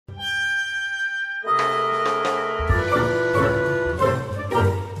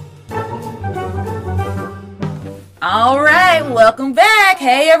All right, welcome back.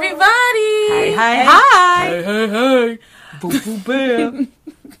 Hey, everybody. Hey, hey, hi. Hey, hey, hey. Boo, boo, bear.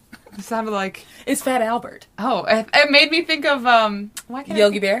 It sounded like... It's Fat Albert. Oh, it made me think of,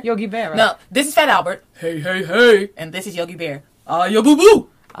 Yogi Bear? Yogi Bear, right? No, this is Fat Albert. Hey, hey, hey. And this is Yogi Bear. Yo, boo, boo.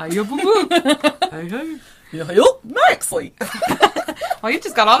 Yo, boo, boo. Hey, hey. Yo, Maxley. Well, you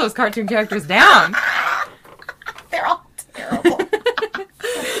just got all those cartoon characters down. They're all terrible.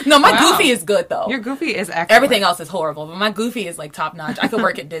 No, my Goofy is good, though. Your Goofy is excellent. Everything else is horrible, but my Goofy is, like, top notch. I could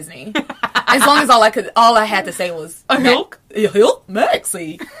work at Disney. As long as all I had to say was Milk?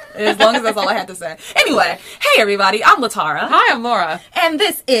 Maxie. As long as that's all I had to say. Anyway, hey everybody, I'm Latara. Hi, I'm Laura. And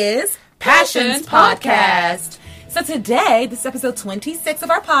this is Passions Podcast. So today, this is episode 26 of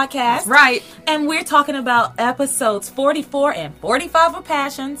our podcast. Right. And we're talking about episodes 44 and 45 of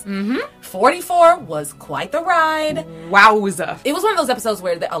Passions. 44 was quite the ride. Wowza. It was one of those episodes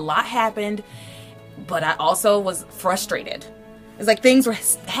where a lot happened, but I also was frustrated. It's like things were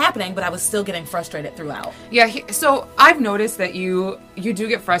happening, but I was still getting frustrated throughout. Yeah, so I've noticed that you do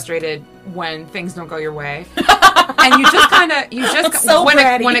get frustrated when things don't go your way. And you just so when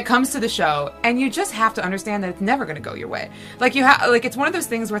it comes to the show, and you just have to understand that it's never going to go your way. Like it's one of those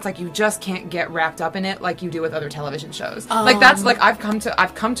things where it's like you just can't get wrapped up in it like you do with other television shows. I've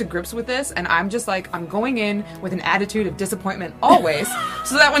come to grips with this, and I'm just like, I'm going in with an attitude of disappointment always,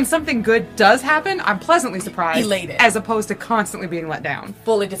 so that when something good does happen, I'm pleasantly surprised, elated, as opposed to constantly being let down,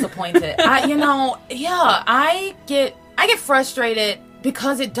 fully disappointed. I get frustrated.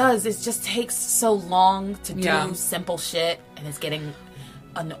 Because it just takes so long to do simple shit, and it's getting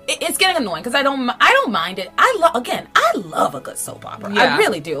annoying because I don't mind it. I love a good soap opera. Yeah. I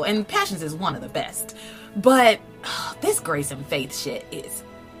really do, and Passions is one of the best. But this Grace and Faith shit is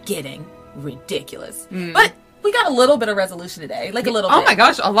getting ridiculous. But we got a little bit of resolution today, like a little bit. Oh my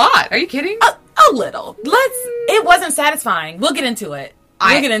gosh, a lot. Are you kidding? A little. It wasn't satisfying. We'll get into it.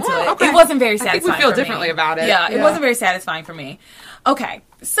 Okay. It wasn't very satisfying. I think we feel differently about it. Yeah, it wasn't very satisfying for me. Okay,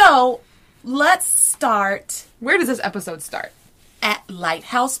 so let's start. Where does this episode start? At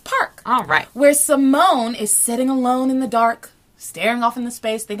Lighthouse Park. All right. Where Simone is sitting alone in the dark, staring off into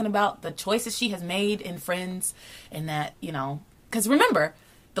space, thinking about the choices she has made in Friends, and that, because remember,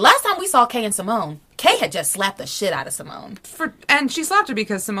 the last time we saw Kay and Simone, Kay had just slapped the shit out of Simone. And she slapped her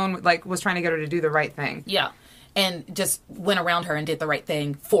because Simone was trying to get her to do the right thing. Yeah. And just went around her and did the right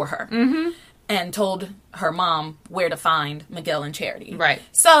thing for her. Mm-hmm. And told her mom where to find Miguel and Charity. Right.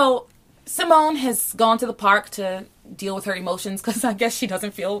 So Simone has gone to the park to deal with her emotions because I guess she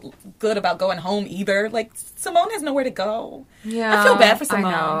doesn't feel good about going home either. Like, Simone has nowhere to go. Yeah. I feel bad for Simone.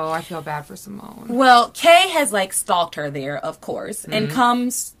 I know. I feel bad for Simone. Well, Kay has, stalked her there, of course, and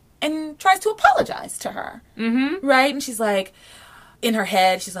comes and tries to apologize to her. Mm-hmm. Right? And she's like... In her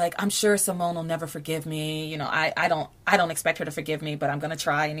head, she's like, I'm sure Simone will never forgive me. I don't expect her to forgive me, but I'm going to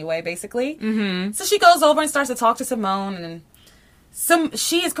try anyway, basically. Mm-hmm. So she goes over and starts to talk to Simone, and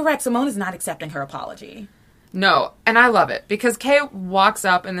she is correct. Simone is not accepting her apology. No, and I love it, because Kay walks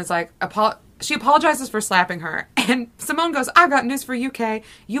up and is like, she apologizes for slapping her, and Simone goes, I've got news for you, Kay.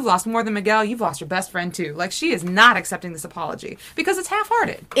 You've lost more than Miguel. You've lost your best friend, too. Like, she is not accepting this apology, because it's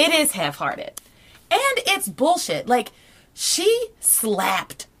half-hearted. It is half-hearted. And it's bullshit. She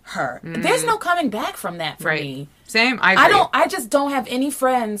slapped her. There's no coming back from that for me. Same. I agree. I just don't have any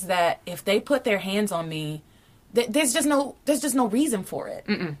friends that if they put their hands on me, there's just no reason for it.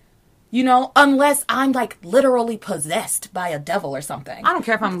 Mm-mm. Unless I'm literally possessed by a devil or something. I don't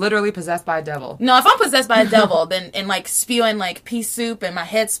care if I'm literally possessed by a devil. No, if I'm possessed by a devil, then and spewing pea soup and my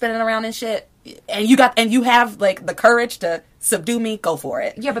head spinning around and shit, and you have the courage to subdue me, go for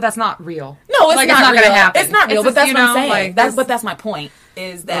it. Yeah, but that's not real. No, it's not going to happen. It's not real, but that's what I'm saying. But that's my point,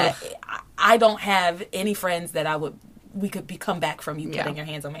 is that I don't have any friends that we could come back from you putting your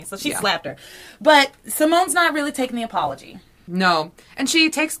hands on me. So she slapped her. But Simone's not really taking the apology. No. And she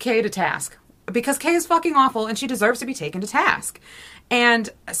takes Kay to task, because Kay is fucking awful and she deserves to be taken to task. And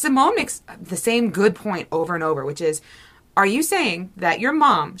Simone makes the same good point over and over, which is, are you saying that your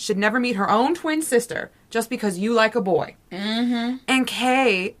mom should never meet her own twin sister just because you like a boy? Mm-hmm. And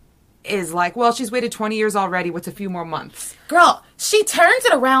Kay is like, well, she's waited 20 years already. What's a few more months? Girl, she turns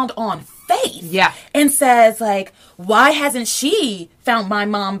it around on Faith. Yeah. And says, why hasn't she found my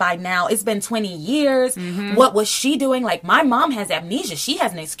mom by now? It's been 20 years. Mm-hmm. What was she doing? My mom has amnesia. She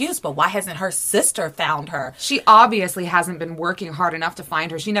has an excuse, but why hasn't her sister found her? She obviously hasn't been working hard enough to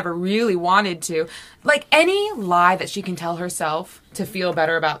find her. She never really wanted to. Any lie that she can tell herself to feel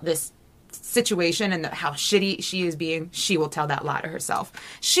better about this situation and how shitty she is being, she will tell that lie to herself.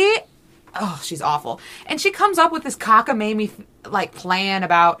 She's awful. And she comes up with this cockamamie, plan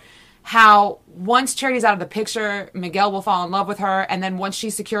about how once Charity's out of the picture, Miguel will fall in love with her, and then once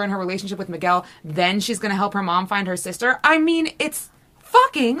she's secure in her relationship with Miguel, then she's going to help her mom find her sister. I mean, it's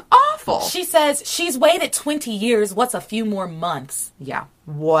fucking awful. She says she's waited 20 years. What's a few more months? Yeah.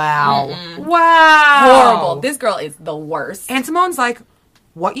 Wow. Wow. Horrible. This girl is the worst. And Simone's like,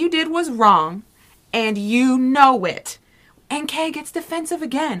 what you did was wrong, and you know it. And Kay gets defensive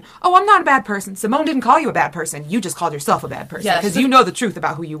again. Oh, I'm not a bad person. Simone didn't call you a bad person. You just called yourself a bad person. Because you know the truth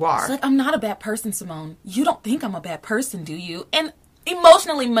about who you are. She's like, I'm not a bad person, Simone. You don't think I'm a bad person, do you? And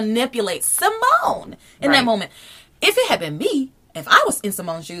emotionally manipulate Simone in that moment. If it had been me, if I was in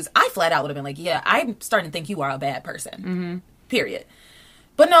Simone's shoes, I flat out would have been like, yeah, I'm starting to think you are a bad person. Period.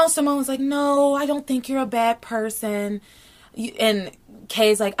 But no, Simone's like, no, I don't think you're a bad person. And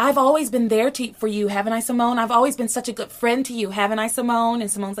Kay's like, I've always been there for you, haven't I, Simone? I've always been such a good friend to you, haven't I, Simone? And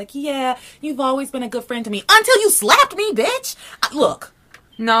Simone's like, yeah, you've always been a good friend to me. Until you slapped me, bitch. Look.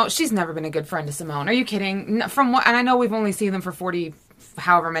 No, she's never been a good friend to Simone. Are you kidding? From what, and I know we've only seen them for 40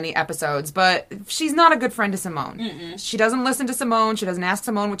 however many episodes, but she's not a good friend to Simone. She doesn't listen to Simone. She doesn't ask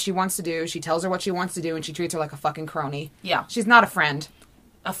Simone what she wants to do. She tells her what she wants to do, and she treats her like a fucking crony. Yeah. She's not a friend.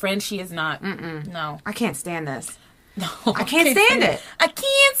 A friend she is not. No. I can't stand this. No. I can't stand it. I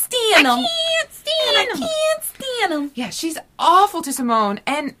can't stand them. I can't stand them. Yeah, she's awful to Simone,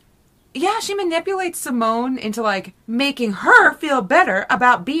 and yeah, she manipulates Simone into, like, making her feel better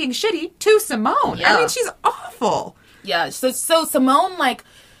about being shitty to Simone. Yeah. I mean, she's awful. Yeah, so Simone, like,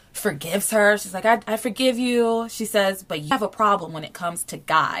 forgives her. She's like, I forgive you. She says, but you have a problem when it comes to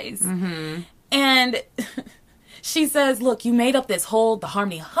guys. And she says, look, you made up this whole the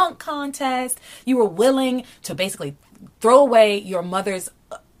Harmony Hunk contest. You were willing to basically throw away your mother's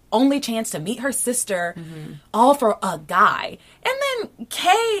only chance to meet her sister, all for a guy. And then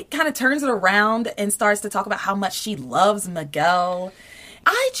Kay kind of turns it around and starts to talk about how much she loves Miguel.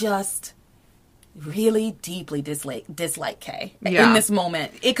 I just really deeply dislike Kay in this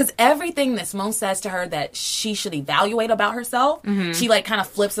moment. Because everything that Simone says to her that she should evaluate about herself, she, like, kind of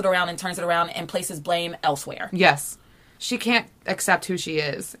flips it around and turns it around and places blame elsewhere. Yes. She can't accept who she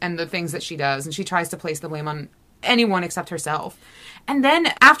is and the things that she does, and she tries to place the blame on anyone except herself. And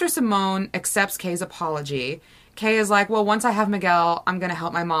then after Simone accepts Kay's apology, Kay is like, well, once I have Miguel, I'm going to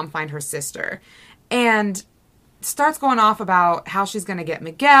help my mom find her sister. And starts going off about how she's going to get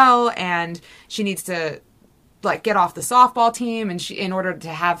Miguel, and she needs to, like, get off the softball team, and in order to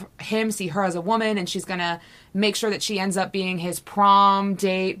have him see her as a woman, and she's going to make sure that she ends up being his prom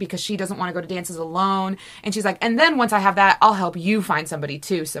date because she doesn't want to go to dances alone. And she's like, and then once I have that, I'll help you find somebody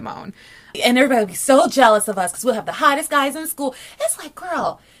too, Simone. And everybody will be so jealous of us because we'll have the hottest guys in school. It's like,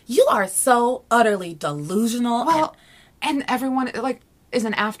 girl, you are so utterly delusional. Well, and everyone, like, is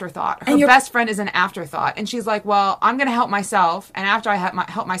an afterthought. Her best friend is an afterthought. And she's like, well, I'm going to help myself. And after I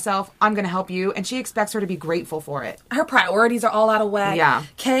help myself, I'm going to help you. And she expects her to be grateful for it. Her priorities are all out of whack. Yeah.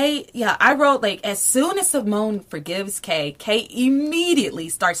 Kay, I wrote, like, as soon as Simone forgives Kay, Kay immediately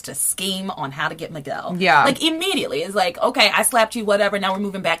starts to scheme on how to get Miguel. Yeah. Like, immediately. It's like, okay, I slapped you, whatever. Now we're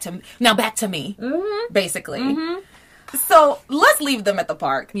moving back to me. Basically. So let's leave them at the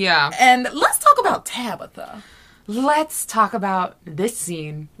park. Yeah. And let's talk about Tabitha. Let's talk about this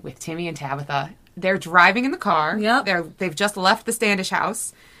scene with Timmy and Tabitha. They're driving in the car. Yep. They've just left the Standish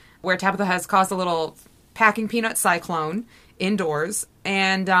house, where Tabitha has caused a little packing peanut cyclone indoors.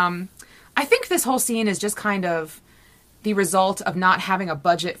 And I think this whole scene is just kind of the result of not having a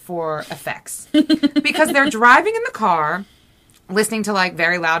budget for effects. Because they're driving in the car, listening to, like,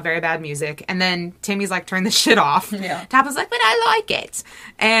 very loud, very bad music. And then Timmy's like, turn this shit off. Yeah. Tabitha's like, but I like it.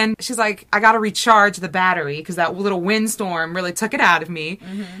 And she's like, I got to recharge the battery because that little windstorm really took it out of me.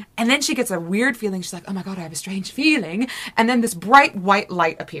 And then she gets a weird feeling. She's like, oh my God, I have a strange feeling. And then this bright white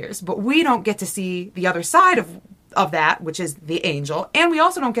light appears. But we don't get to see the other side of that, which is the angel. And we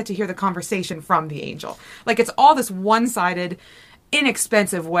also don't get to hear the conversation from the angel. Like, it's all this one-sided,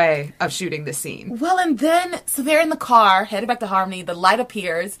 inexpensive way of shooting this scene. Well, and then, so they're in the car, headed back to Harmony, the light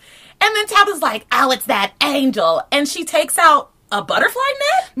appears, and then Tabitha's like, oh, it's that angel, and she takes out a butterfly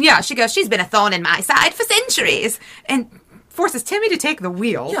net? Yeah, she goes, she's been a thorn in my side for centuries, and forces Timmy to take the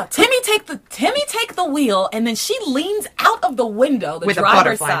wheel. Yeah, Timmy take the wheel, and then she leans out of the window, the with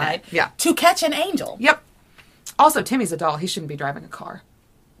driver's a side, net. to catch an angel. Yep. Also, Timmy's a doll. He shouldn't be driving a car.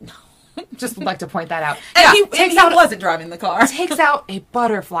 Just would like to point that out. And he wasn't driving the car. Takes out a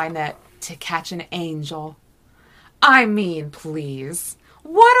butterfly net to catch an angel. I mean, please.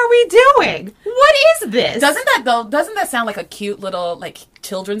 What are we doing? What is this? Doesn't that sound like a cute little, like,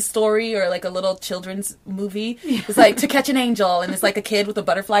 children's story or like a little children's movie. It's like To Catch an Angel, and it's like a kid with a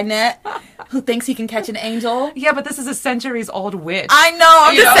butterfly net who thinks he can catch an angel. Yeah, but this is a centuries-old witch. I know.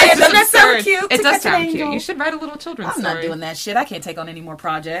 I'm just saying, doesn't that sound cute? It To does Catch an sound cute. Angel. You should write a little children's story. I'm not doing that shit. I can't take on any more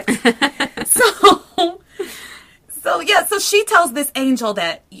projects. So she tells this angel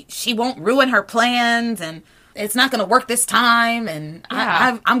that she won't ruin her plans, and it's not going to work this time, and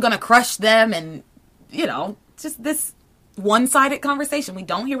I'm going to crush them, and, just this one-sided conversation. We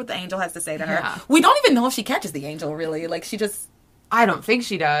don't hear what the angel has to say to her. Yeah. We don't even know if she catches the angel, really. Like, she just... I don't think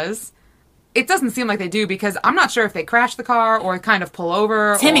she does. It doesn't seem like they do, because I'm not sure if they crash the car or kind of pull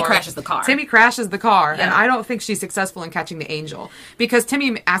over. Timmy crashes the car. Timmy crashes the car, Yeah. and I don't think she's successful in catching the angel. Because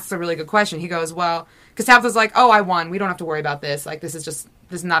Timmy asks a really good question. He goes, well... Because Tabitha's like, oh, I won. We don't have to worry about this. Like, this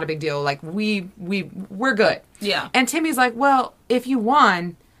is not a big deal. Like, we're good. Yeah. And Timmy's like, well, if you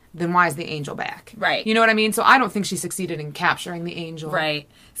won, then why is the angel back? Right. You know what I mean? So I don't think she succeeded in capturing the angel. Right.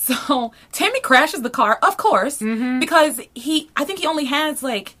 So Timmy crashes the car, of course, because I think he only has,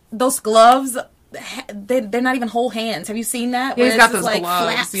 like, those gloves. They're not even whole hands. Have you seen that? Yeah, he's got those like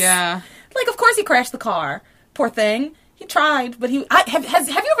gloves. flaps. Yeah. Like, of course he crashed the car. Poor thing. He tried, but have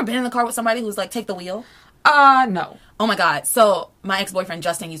you ever been in the car with somebody who's like, take the wheel? No. Oh my God. So my ex-boyfriend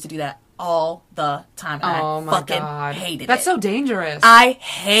Justin used to do that all the time. And Oh I my fucking God. hated it. That's so dangerous. I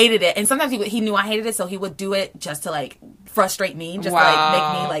hated it. And sometimes he knew I hated it, so he would do it just to like frustrate me, just to like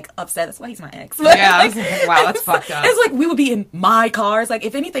make me like upset. That's why he's my ex. Yeah. Wow, that's fucked up. It's like we would be in my car. It's like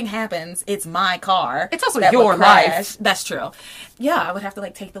if anything happens, it's my car. It's also that your would crash. life. That's true. Yeah, I would have to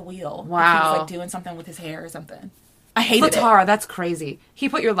like take the wheel. Wow. If he was like doing something with his hair or something. I hated it. Tara, that's crazy. He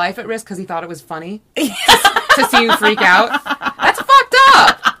put your life at risk because he thought it was funny to see you freak out. That's fucked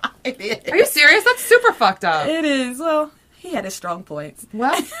up. Are you serious? That's super fucked up. It is. Well, he had his strong points.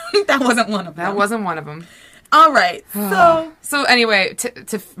 Well, that wasn't one of them. that wasn't one of them. All right. So anyway,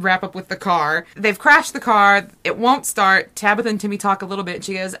 to wrap up with the car, they've crashed the car. It won't start. Tabitha and Timmy talk a little bit.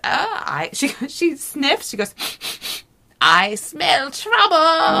 She goes, she sniffs. She goes, I smell trouble.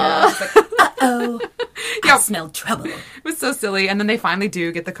 Yeah, it's like, uh-oh. Yeah. I smell trouble. It was so silly. And then they finally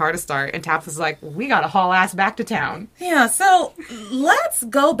do get the car to start. And Tabitha's like, we gotta haul ass back to town. Yeah, so let's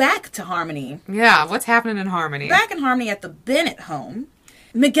go back to Harmony. Yeah, what's happening in Harmony? Back in Harmony at the Bennett home,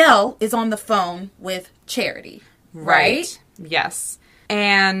 Miguel is on the phone with Charity. Right? Yes.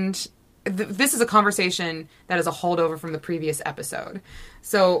 And this is a conversation that is a holdover from the previous episode.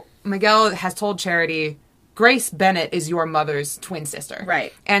 So Miguel has told Charity, Grace Bennett is your mother's twin sister.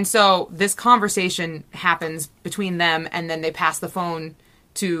 Right. And so this conversation happens between them, and then they pass the phone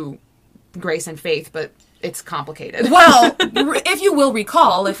to Grace and Faith, but it's complicated. Well, if you will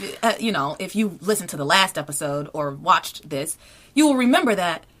recall, if you listened to the last episode or watched this, you will remember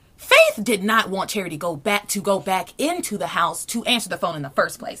that Faith did not want Charity to go back into the house to answer the phone in the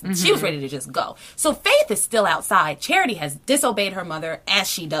first place. Mm-hmm. She was ready to just go. So Faith is still outside. Charity has disobeyed her mother, as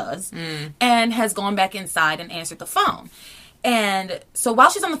she does, and has gone back inside and answered the phone. And so while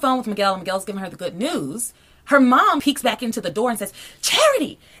she's on the phone with Miguel, and Miguel's giving her the good news, her mom peeks back into the door and says,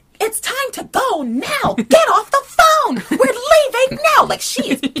 Charity, it's time to go now. Get off the phone. We're leaving now. Like, she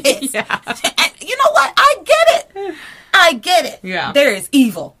is pissed. Yeah. And you know what? I get it. Yeah. There is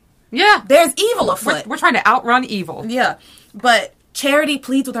evil. Yeah. There's evil afoot. We're trying to outrun evil. Yeah. But Charity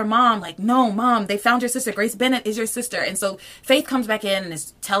pleads with her mom, like, no, Mom, they found your sister. Grace Bennett is your sister. And so Faith comes back in and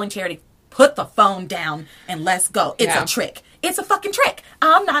is telling Charity, put the phone down and let's go. It's a trick. It's a fucking trick.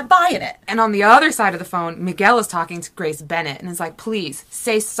 I'm not buying it. And on the other side of the phone, Miguel is talking to Grace Bennett and is like, please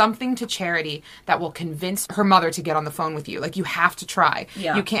say something to Charity that will convince her mother to get on the phone with you. Like, you have to try.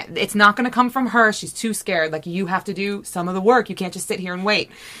 Yeah. You can't, it's not going to come from her. She's too scared. Like, you have to do some of the work. You can't just sit here and wait,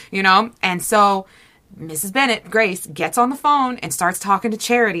 you know? And so Mrs. Bennett, Grace, gets on the phone and starts talking to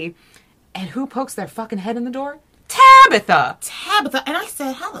Charity. And who pokes their fucking head in the door? Tabitha. And I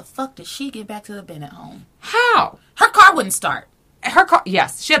said, how the fuck did she get back to the Bennett home? How? Her car wouldn't start. Her car,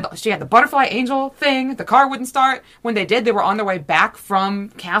 yes, she had the butterfly angel thing. The car wouldn't start. When they did, they were on their way back from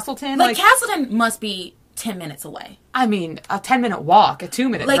Castleton. Like Castleton must be 10 minutes away. I mean, a 10-minute walk, a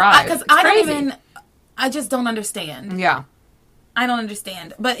 2-minute like, drive. Because I just don't understand. Yeah. I don't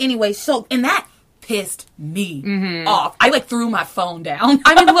understand. But anyway, and that pissed me off. I threw my phone down.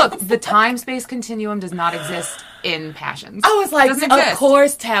 I mean, look, the time-space continuum does not exist in Passions. I was like, Doesn't of exist.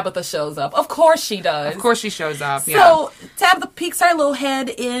 course Tabitha shows up. Of course she does. Of course she shows up, yeah. So Tabitha peeks her little head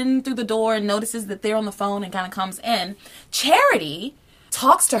in through the door and notices that they're on the phone and kind of comes in. Charity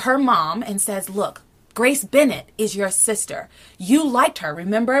talks to her mom and says, look, Grace Bennett is your sister. You liked her.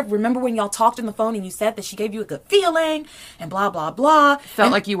 Remember when y'all talked on the phone and you said that she gave you a good feeling and blah, blah, blah.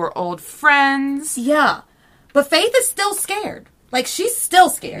 Felt like you were old friends. Yeah. But Faith is still scared. Like, she's still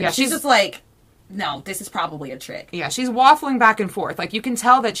scared. Yeah, she's just like, no, this is probably a trick. Yeah, she's waffling back and forth. Like, you can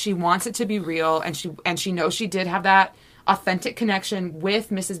tell that she wants it to be real, and she knows she did have that authentic connection with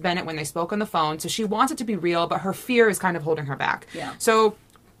Mrs. Bennet when they spoke on the phone. So she wants it to be real, but her fear is kind of holding her back. Yeah. So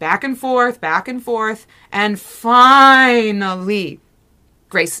back and forth, and finally,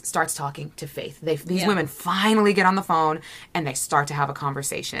 Grace starts talking to Faith. These women finally get on the phone, and they start to have a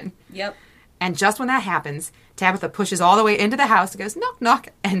conversation. Yep. And just when that happens, Tabitha pushes all the way into the house and goes, knock, knock.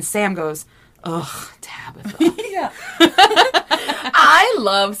 And Sam goes, ugh, Tabitha. Yeah. I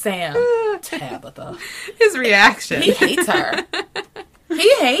love Sam. Tabitha. His reaction. He hates her.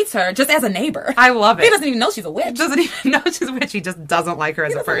 He hates her just as a neighbor. I love it. He doesn't even know she's a witch. Doesn't even know she's a witch. He just doesn't like her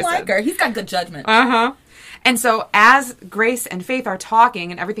as a person. He doesn't like her. He's got good judgment. Uh-huh. And so as Grace and Faith are talking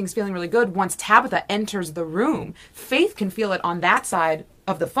and everything's feeling really good, once Tabitha enters the room, Faith can feel it on that side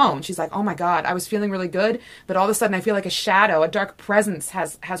of the phone. She's like, oh my God, I was feeling really good, but all of a sudden I feel like a shadow, a dark presence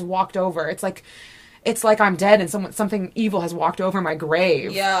has walked over. It's like I'm dead and something evil has walked over my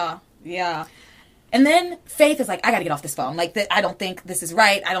grave. Yeah, yeah. And then Faith is like, I gotta get off this phone. Like, I don't think this is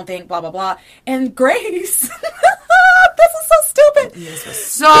right. I don't think blah, blah, blah. And Grace, this is so stupid. This was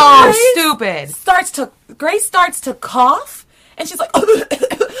so stupid. Grace starts to cough. And she's like,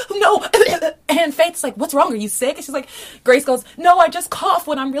 no. And Faith's like, what's wrong? Are you sick? And she's like, Grace goes, no, I just cough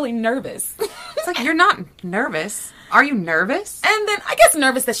when I'm really nervous. It's like, you're not nervous. Are you nervous? And then I guess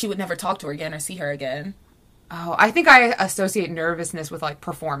nervous that she would never talk to her again or see her again. Oh, I think I associate nervousness with, like,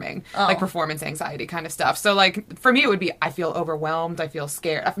 performing. Like, performance anxiety kind of stuff. So, like, for me, it would be, I feel overwhelmed. I feel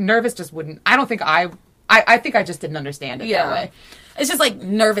scared. Nervous just wouldn't... I don't think I think I just didn't understand it that way. It's just, like,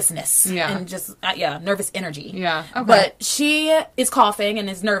 nervousness. Yeah. And just, nervous energy. Yeah. Okay. But she is coughing and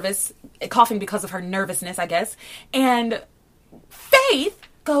is nervous. Coughing because of her nervousness, I guess. And Faith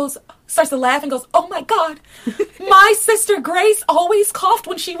starts to laugh and goes, oh my God, my sister Grace always coughed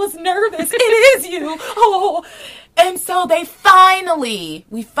when she was nervous. It is you. Oh. And so we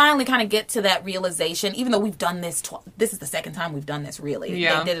finally kind of get to that realization, even though we've done this, this is the second time we've done this, really.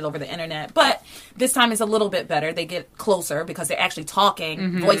 Yeah. They did it over the internet. But this time is a little bit better. They get closer because they're actually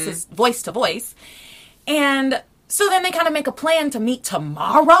talking, voice to voice. And so then they kind of make a plan to meet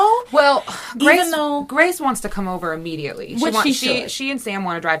tomorrow. Well, Grace wants to come over immediately. She and Sam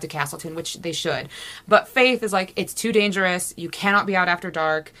want to drive to Castleton, which they should. But Faith is like, it's too dangerous. You cannot be out after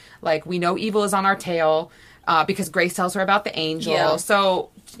dark. Like, we know evil is on our tail because Grace tells her about the angel. Yeah.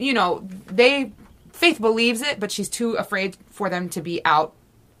 So, Faith believes it, but she's too afraid for them to be out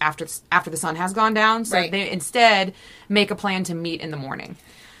after the sun has gone down. So they instead make a plan to meet in the morning.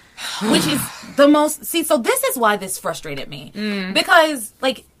 Which is the most... See, so this is why this frustrated me. Because,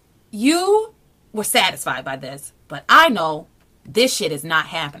 like, you were satisfied by this, but I know this shit is not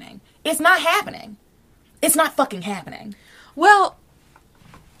happening. It's not happening. It's not fucking happening. Well,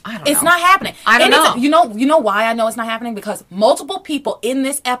 I don't know. It's not happening. I don't know. You know why I know it's not happening? Because multiple people in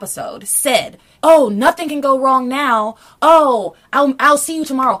this episode said, oh, nothing can go wrong now. Oh, I'll see you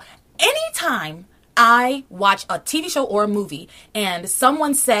tomorrow. Anytime I watch a TV show or a movie and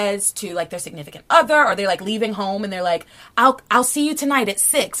someone says to, like, their significant other, or they're, like, leaving home and they're like, I'll see you tonight at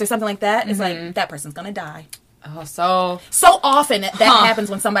 6 or something like that, it's like, that person's gonna die. Oh, so often that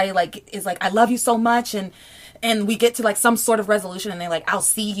happens when somebody, like, is like, I love you so much, and we get to, like, some sort of resolution and they're like, I'll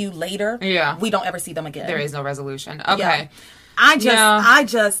see you later. Yeah. We don't ever see them again. There is no resolution. Okay. Yeah.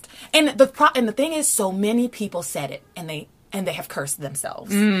 And the thing is, so many people said it and they have cursed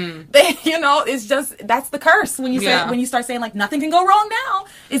themselves. It's just, that's the curse. When you start saying, like, nothing can go wrong now,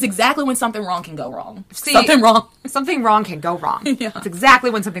 is exactly when something wrong can go wrong. Something wrong can go wrong. Yeah. It's exactly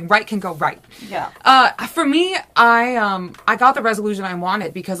when something right can go right. Yeah. For me, I got the resolution I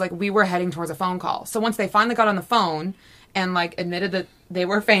wanted because, like, we were heading towards a phone call. So once they finally got on the phone and, like, admitted that they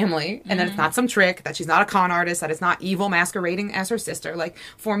were family and that it's not some trick, that she's not a con artist, that it's not evil masquerading as her sister. Like,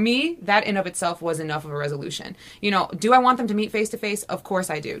 for me, that in of itself was enough of a resolution. Do I want them to meet face to face? Of course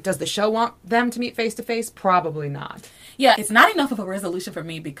I do. Does the show want them to meet face to face? Probably not. Yeah, it's not enough of a resolution for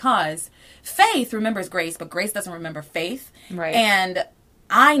me because Faith remembers Grace, but Grace doesn't remember Faith. Right. And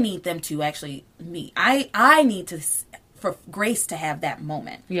I need them to actually meet. I need for Grace to have that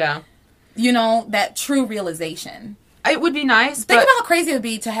moment. Yeah. That true realization. It would be nice. Think about how crazy it would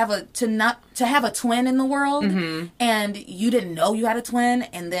be to have a twin in the world, and you didn't know you had a twin,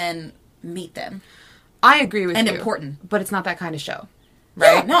 and then meet them. I agree with you. And important, but it's not that kind of show,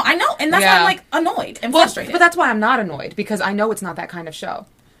 right? Yeah, no, I know, and that's why I'm, like, annoyed and frustrated. But that's why I'm not annoyed, because I know it's not that kind of show.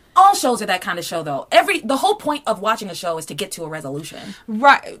 All shows are that kind of show, though. The whole point of watching a show is to get to a resolution.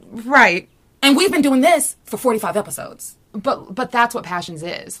 Right. And we've been doing this for 45 episodes. But that's what Passions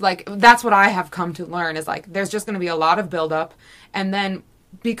is. Like, that's what I have come to learn is, like, there's just going to be a lot of buildup, and then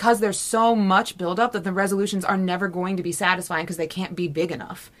because there's so much buildup that the resolutions are never going to be satisfying because they can't be big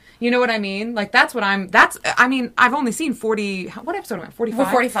enough. You know what I mean? Like, I've only seen 40, what episode am I? 45?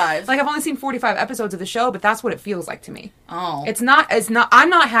 We're 45. Like, I've only seen 45 episodes of the show, but that's what it feels like to me. Oh. It's not, I'm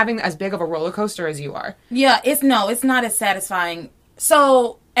not having as big of a roller coaster as you are. Yeah, it's not as satisfying.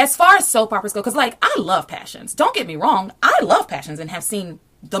 So, as far as soap operas go, because, like, I love Passions. Don't get me wrong. I love Passions and have seen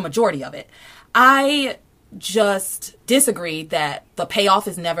the majority of it. I just disagree that the payoff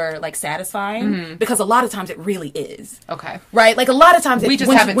is never, like, satisfying, because a lot of times it really is. Okay. Right? Like, a lot of times when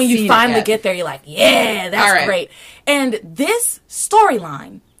you finally yet. Get there, you're like, yeah, that's right. great. And this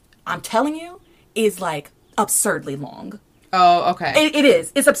storyline, I'm telling you, is, like, absurdly long. Oh, okay. It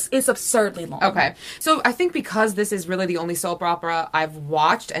is. It's absurdly long. Okay. So I think because this is really the only soap opera I've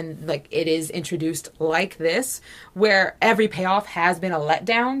watched, and, like, it is introduced like this, where every payoff has been a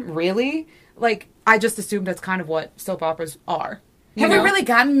letdown, really, like, I just assumed that's kind of what soap operas are. Have we really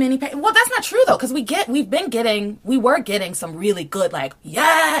gotten many well, that's not true, though, because we were getting some really good, like,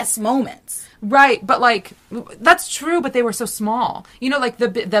 yes moments. Right, but, like, that's true, but they were so small. You know, like, the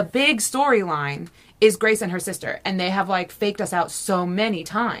big storyline is Grace and her sister, and they have, like, faked us out so many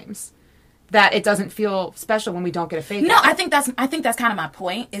times that it doesn't feel special when we don't get a fake out. No, I think that's kind of my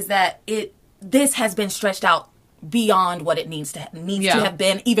point, is that this has been stretched out beyond what it needs to have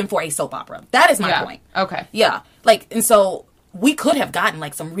been, even for a soap opera. That is my point. Okay. Yeah. Like, and so we could have gotten,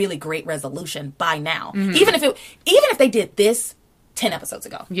 like, some really great resolution by now. Mm-hmm. Even if they did this 10 episodes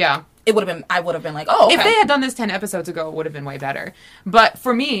ago. Yeah. I would have been like, oh, okay. If they had done this 10 episodes ago, it would have been way better. But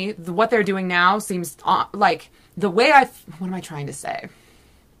for me, what they're doing now seems like the way what am I trying to say?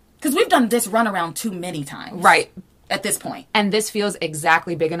 Because we've done this runaround too many times. Right. At this point. And this feels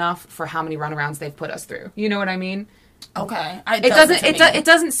exactly big enough for how many runarounds they've put us through. You know what I mean? Okay. It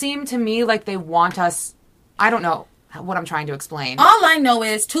doesn't seem to me like they want us, I don't know what I'm trying to explain. All I know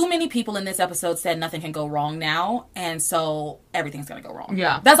is too many people in this episode said nothing can go wrong now, and so everything's going to go wrong.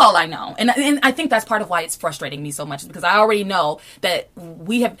 Yeah. That's all I know. And I think that's part of why it's frustrating me so much, because I already know that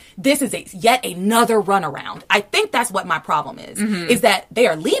this is yet another runaround. I think that's what my problem is that they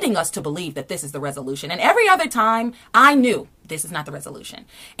are leading us to believe that this is the resolution. And every other time, I knew this is not the resolution.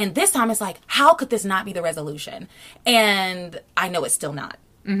 And this time it's like, how could this not be the resolution? And I know it's still not.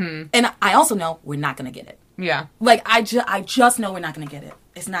 Mm-hmm. And I also know we're not going to get it. Yeah. Like, I just know we're not going to get it.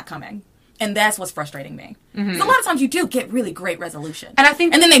 It's not coming. And that's what's frustrating me. Mm-hmm. So a lot of times you do get really great resolution. And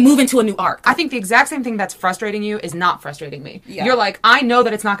then they move into a new arc. I think the exact same thing that's frustrating you is not frustrating me. Yeah. You're like, I know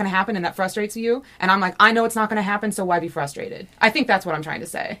that it's not going to happen, and that frustrates you. And I'm like, I know it's not going to happen, so why be frustrated? I think that's what I'm trying to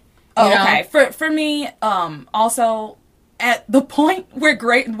say. Oh, okay. For me, also, at the point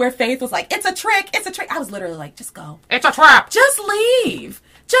where Faith was like, it's a trick, I was literally like, just go. It's a trap. Just leave.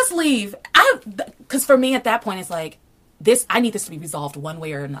 Because for me at that point, it's like, I need this to be resolved one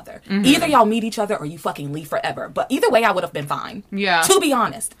way or another. Mm-hmm. Either y'all meet each other or you fucking leave forever. But either way, I would have been fine. Yeah. To be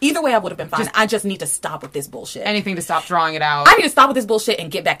honest. Either way, I would have been fine. I just need to stop with this bullshit. Anything to stop drawing it out. I need to stop with this bullshit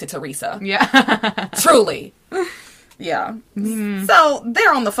and get back to Teresa. Yeah. Truly. Yeah. Mm. So,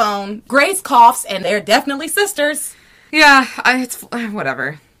 they're on the phone. Grace coughs, and they're definitely sisters. Yeah. It's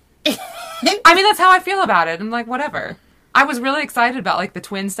whatever. I mean, that's how I feel about it. I'm like, whatever. I was really excited about, like, the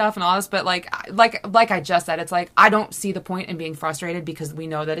twin stuff and all this, but, like I just said, it's like, I don't see the point in being frustrated because we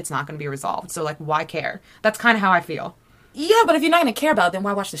know that it's not going to be resolved. So, like, why care? That's kind of how I feel. Yeah, but if you're not going to care about it, then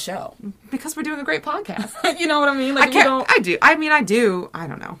why watch the show? Because we're doing a great podcast. You know what I mean? Like, I do. I do. I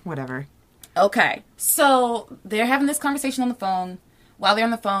don't know. Whatever. Okay. So, they're having this conversation on the phone. While they're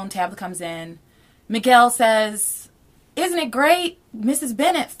on the phone, Tabitha comes in. Miguel says, isn't it great? Mrs.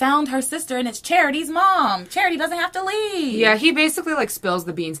 Bennett found her sister and it's Charity's mom. Charity doesn't have to leave. Yeah, he basically, like, spills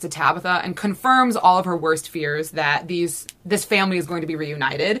the beans to Tabitha and confirms all of her worst fears that this family is going to be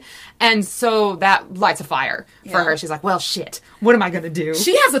reunited. And so that lights a fire for her. She's like, well, shit. What am I going to do?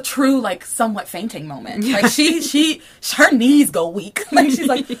 She has a true, like, somewhat fainting moment. Yeah. Like, her knees go weak. Like, she's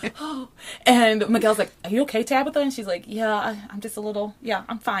like, oh. And Miguel's like, are you okay, Tabitha? And she's like, yeah, I'm just a little,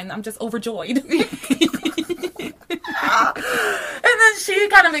 I'm fine. I'm just overjoyed. And then she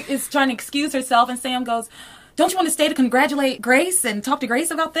kind of is trying to excuse herself, and Sam goes, don't you want to stay to congratulate Grace and talk to Grace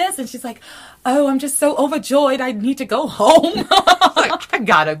about this? And she's like, oh, I'm just so overjoyed. I need to go home. Like, I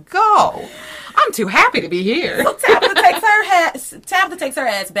gotta go. I'm too happy to be here. So Tabitha takes her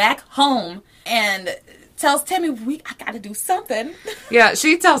ass back home and tells Timmy, I gotta do something. Yeah,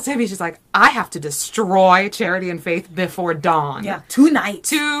 she tells Timmy, she's like, I have to destroy Charity and Faith before dawn. Yeah, tonight.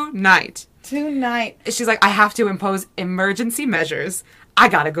 Tonight. She's like, I have to impose emergency measures. I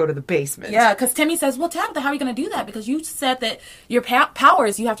gotta go to the basement. Yeah, because Timmy says, well, Tabitha, how are you going to do that? Because you said that your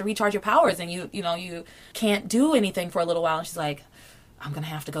powers, you have to recharge your powers, and you can't do anything for a little while. And she's like, I'm going to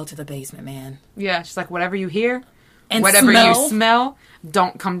have to go to the basement, man. Yeah, she's like, whatever you hear, and whatever you smell,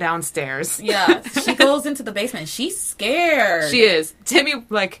 don't come downstairs. Yeah, she goes into the basement. She's scared. She is. Timmy,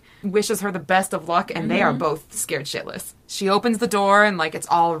 like, wishes her the best of luck, and they are both scared shitless. She opens the door, and, like, it's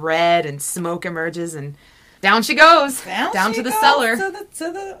all red, and smoke emerges, and down she goes. Down to the cellar. To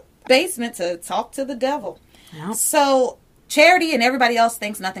the basement to talk to the devil. Yep. So Charity and everybody else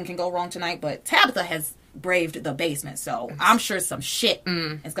thinks nothing can go wrong tonight, but Tabitha has braved the basement, so I'm sure some shit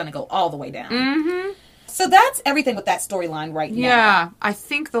is going to go all the way down. Mm-hmm. So that's everything with that storyline right now. Yeah, I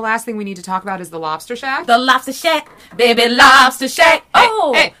think the last thing we need to talk about is the Lobster Shack. The Lobster Shack, baby Lobster Shack.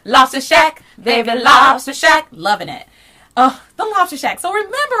 Oh, hey. Lobster Shack, baby Lobster Shack. Loving it. The Lobster Shack. So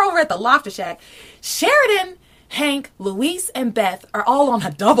remember over at the Lobster Shack, Sheridan, Hank, Luis, and Beth are all on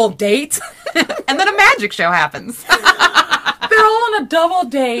a double date. And then a magic show happens. They're all on a double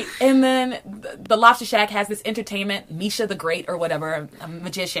date, and then the Lobster Shack has this entertainment, Misha the Great or whatever, a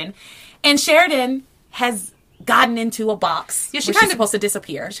magician, and Sheridan has gotten into a box. Yeah, she's supposed to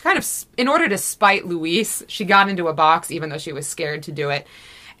disappear. She kind of, in order to spite Luis, she got into a box, even though she was scared to do it,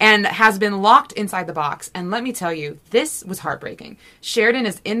 and has been locked inside the box. And let me tell you, this was heartbreaking. Sheridan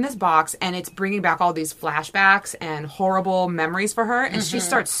is in this box, and it's bringing back all these flashbacks and horrible memories for her, and she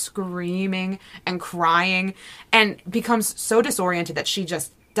starts screaming and crying and becomes so disoriented that she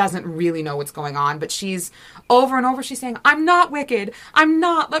just doesn't really know what's going on. But she's over and over, she's saying, I'm not wicked. I'm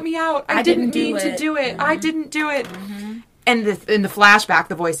not. Let me out. I didn't mean to do it. I didn't do it. And in the flashback,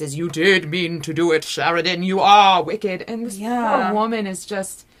 the voice is, you did mean to do it, Sheridan. You are wicked. And this poor woman is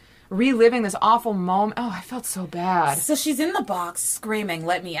just reliving this awful moment. Oh, I felt so bad. So she's in the box screaming,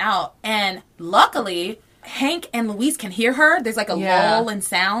 let me out. And luckily, Hank and Luis can hear her. There's like a lull in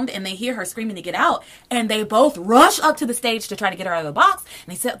sound, and they hear her screaming to get out. And they both rush up to the stage to try to get her out of the box.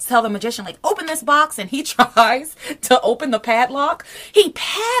 And they tell the magician, like, open this box. And he tries to open the padlock. He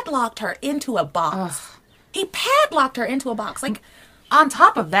padlocked her into a box. Ugh. He padlocked her into a box. Like, on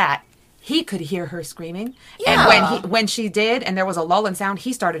top of that, he could hear her screaming. Yeah. And when she did, and there was a lull in sound,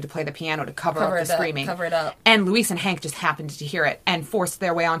 he started to play the piano to cover up the screaming. Cover it up. And Luis and Hank just happened to hear it and forced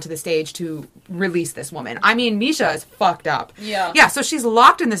their way onto the stage to release this woman. I mean, Misha is fucked up. Yeah. Yeah, so she's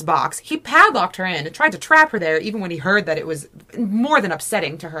locked in this box. He padlocked her in and tried to trap her there, even when he heard that it was more than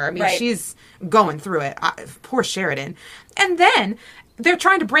upsetting to her. I mean, she's going through it. Poor Sheridan. And then they're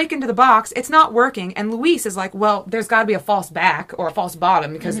trying to break into the box. It's not working. And Luis is like, well, there's got to be a false back or a false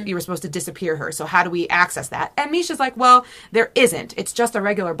bottom because you were supposed to disappear her. So how do we access that? And Misha's like, well, there isn't. It's just a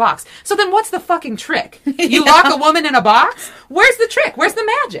regular box. So then what's the fucking trick? You lock a woman in a box? Where's the trick? Where's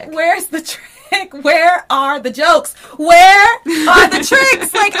the magic? Where's the trick? Where are the jokes? Where are the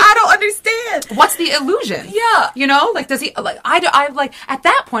tricks? Like, I don't understand. What's the illusion? Yeah. You know, like, does he, like, I like, at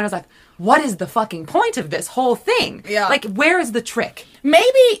that point, I was like, what is the fucking point of this whole thing? Yeah. Like, where is the trick?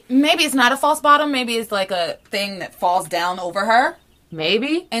 Maybe it's not a false bottom. Maybe it's like a thing that falls down over her.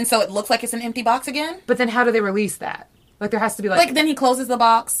 Maybe. And so it looks like it's an empty box again. But then how do they release that? Like, there has to be like then he closes the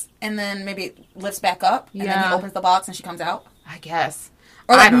box and then maybe it lifts back up. And then he opens the box and she comes out. I guess.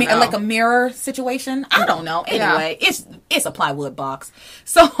 Or like, like a mirror situation. I don't know. Anyway, it's a plywood box.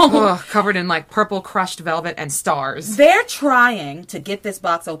 So covered in like purple crushed velvet and stars. They're trying to get this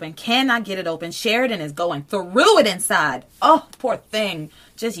box open. Cannot get it open. Sheridan is going through it inside. Oh, poor thing.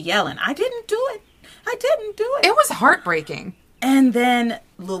 Just yelling. I didn't do it. I didn't do it. It was heartbreaking. And then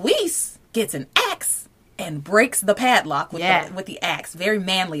Luis gets an axe and breaks the padlock with the axe. Very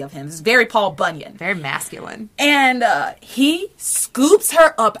manly of him. It's very Paul Bunyan. Very masculine. And he scoops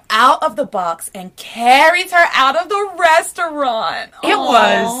her up out of the box and carries her out of the restaurant. It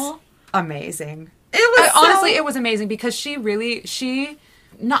was amazing. It was honestly, it was amazing because I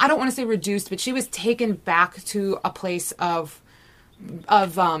don't want to say reduced, but she was taken back to a place of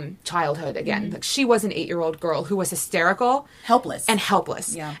childhood again. Like, she was an 8-year-old girl who was hysterical, helpless,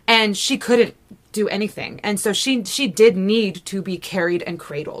 yeah, and she couldn't do anything, and so she did need to be carried and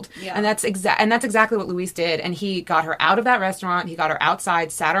cradled, and that's exactly what Luis did. And he got her out of that restaurant. He got her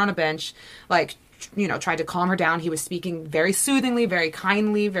outside, sat her on a bench, like, you know, tried to calm her down. He was speaking very soothingly, very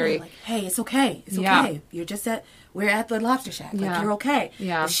kindly, very like, hey, it's okay, it's okay. You're just at we're at the Lobster Shack. Like, Yeah. you're okay.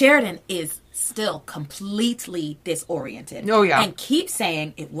 Yeah. But Sheridan is still completely disoriented. Oh, yeah. And keeps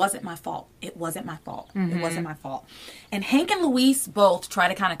saying, it wasn't my fault. It wasn't my fault. Mm-hmm. It wasn't my fault. And Hank and Luis both try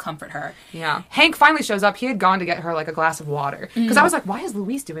to kind of comfort her. Yeah. Hank finally shows up. He had gone to get her like a glass of water. Because I was like, why is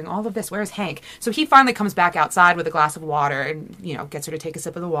Luis doing all of this? Where's Hank? So he finally comes back outside with a glass of water and, you know, gets her to take a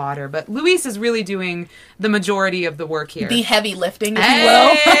sip of the water. But Luis is really doing the majority of the work here. The heavy lifting, if you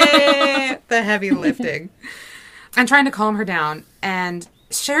will. The heavy lifting. And trying to calm her down. And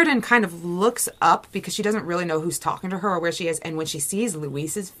Sheridan kind of looks up because she doesn't really know who's talking to her or where she is. And when she sees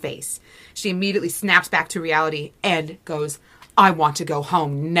Luis's face, she immediately snaps back to reality and goes, I want to go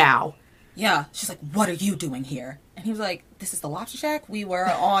home now. Yeah. She's like, what are you doing here? And he was like, this is the Lobster Shack. We were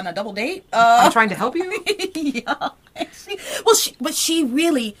on a double date. I'm trying to help you? Yeah. But she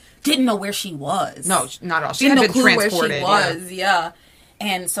really didn't know where she was. No, not at all. She Didn't had know been clue where transported. she was. Yeah.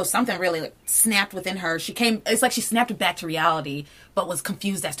 And so something really like, snapped within her. It's like she snapped back to reality, but was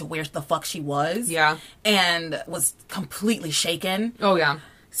confused as to where the fuck she was. Yeah. And was completely shaken. Oh, yeah.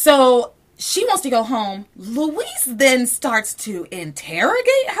 So she wants to go home. Luis then starts to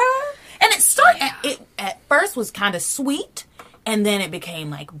interrogate her. And it at first was kind of sweet, and then it became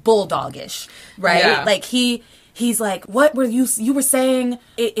like bulldogish, right? Yeah. Like he's like, what were you were saying?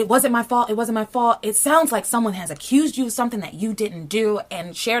 It wasn't my fault. It wasn't my fault. It sounds like someone has accused you of something that you didn't do.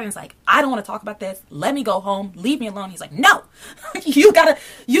 And Sheridan's like, I don't want to talk about this. Let me go home. Leave me alone. He's like, no, you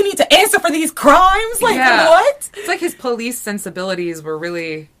need to answer for these crimes. Like, what? It's like his police sensibilities were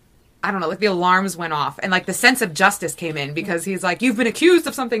really, I don't know, like the alarms went off and like the sense of justice came in because he's like, you've been accused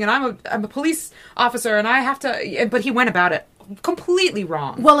of something and I'm a police officer and I have to, but he went about it completely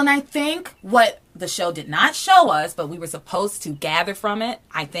wrong. Well, and I think what the show did not show us, but we were supposed to gather from it,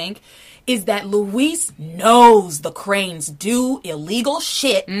 I think, is that Luis knows the Cranes do illegal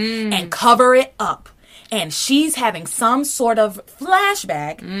shit and cover it up. And she's having some sort of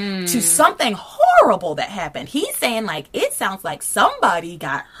flashback to something horrible that happened. He's saying, like, it sounds like somebody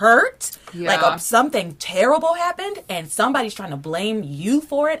got hurt. Yeah. Like, something terrible happened, and somebody's trying to blame you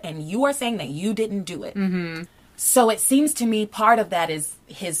for it, and you are saying that you didn't do it. Mm-hmm. So it seems to me part of that is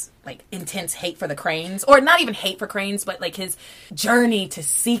his, like, intense hate for the Cranes. Or not even hate for Cranes, but, like, his journey to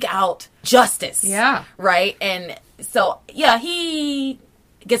seek out justice. Yeah. Right? And so, yeah, he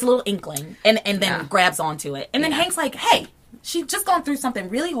gets a little inkling and then grabs onto it. And then Hank's like, hey, she's just gone through something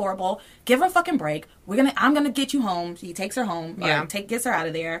really horrible. Give her a fucking break. I'm gonna get you home. He takes her home. Yeah. Gets her out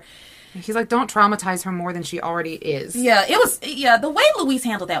of there. He's like, don't traumatize her more than she already is. Yeah, the way Luis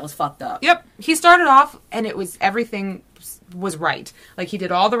handled that was fucked up. Yep. He started off and everything was right. Like, he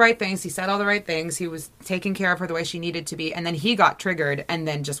did all the right things. He said all the right things. He was taking care of her the way she needed to be. And then he got triggered and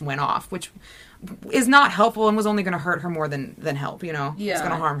then just went off, which is not helpful and was only going to hurt her more than help, you know? Yeah. It's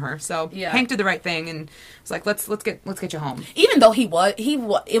going to harm her. So Hank did the right thing and was like, let's get you home. Even though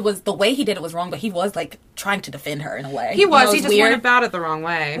it was the way he did it was wrong, but he was like trying to defend her in a way. He was. You know, He just went about it the wrong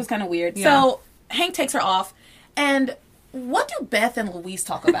way. It was kind of weird. Yeah. So Hank takes her off, and what do Beth and Luis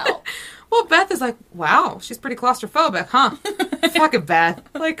talk about? Well, Beth is like, wow, she's pretty claustrophobic, huh? Fucking Beth.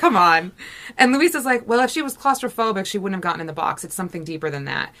 Like, come on. And Luis is like, well, if she was claustrophobic, she wouldn't have gotten in the box. It's something deeper than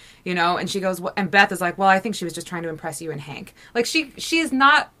that, you know? And she goes, and Beth is like, well, I think she was just trying to impress you and Hank. Like, she is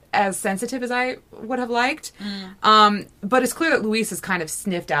not as sensitive as I would have liked. But it's clear that Luis has kind of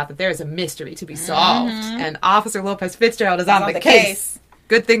sniffed out that there is a mystery to be solved. And Officer Lopez Fitzgerald is on the case.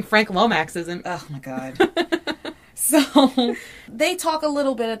 Good thing Frank Lomax isn't. Oh, my God. So they talk a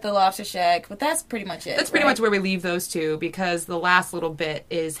little bit at the Lobster Shack, but that's pretty much it. That's pretty much where we leave those two, because the last little bit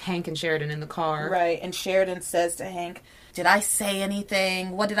is Hank and Sheridan in the car. Right, and Sheridan says to Hank, did I say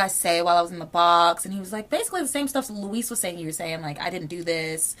anything? What did I say while I was in the box? And he was like, basically the same stuff Luis was saying. You were saying, like, I didn't do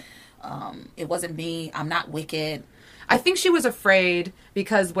this. It wasn't me. I'm not wicked. I think she was afraid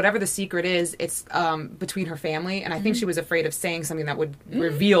because whatever the secret is, it's between her family. And I think she was afraid of saying something that would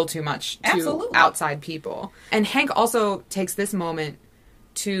reveal too much to outside people. And Hank also takes this moment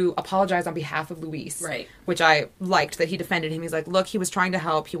to apologize on behalf of Luis. Right. Which I liked, that he defended him. He's like, look, he was trying to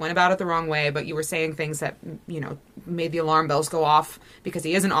help. He went about it the wrong way, but you were saying things that, you know, made the alarm bells go off because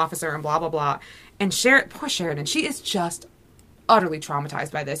he is an officer and blah, blah, blah. And poor Sheridan, she is just utterly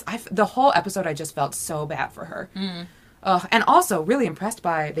traumatized by this. The whole episode, I just felt so bad for her. And also really impressed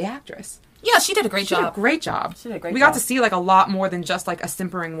by the actress. Yeah, she did a great job. She did a great job. We got to see like a lot more than just like a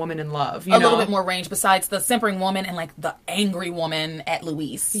simpering woman in love. You know? Little bit more range besides the simpering woman and like the angry woman at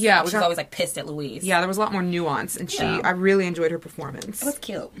Luis. Yeah, she's always like pissed at Luis. Yeah, there was a lot more nuance, and I really enjoyed her performance. It was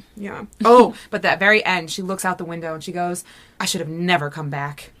cute. Yeah. Oh, but that very end, she looks out the window and she goes, "I should have never come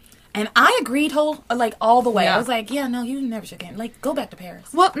back." And I agreed all the way. Yeah. I was like, yeah, no, you never should get like go back to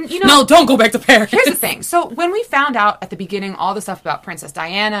Paris. Well, you know, No, don't go back to Paris. here's the thing. So when we found out at the beginning all the stuff about Princess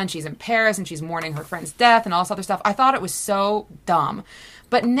Diana and she's in Paris and she's mourning her friend's death and all this other stuff, I thought it was so dumb.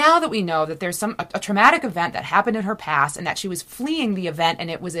 But now that we know that there's a traumatic event that happened in her past and that she was fleeing the event and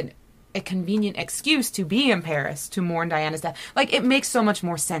it was a convenient excuse to be in Paris to mourn Diana's death, like, it makes so much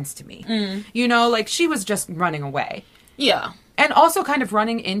more sense to me. You know, like, she was just running away. Yeah. And also kind of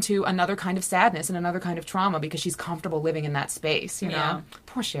running into another kind of sadness and another kind of trauma because she's comfortable living in that space, you know? Yeah.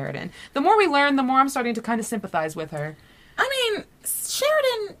 Poor Sheridan. The more we learn, the more I'm starting to kind of sympathize with her. I mean,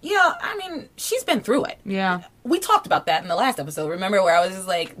 Sheridan, yeah, I mean, she's been through it. Yeah. We talked about that in the last episode, remember, where I was just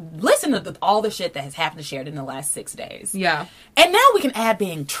like, listen to all the shit that has happened to Sheridan in the last 6 days. Yeah. And now we can add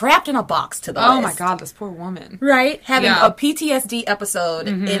being trapped in a box to the list. Oh my God, this poor woman. Right? Having Yeah. a PTSD episode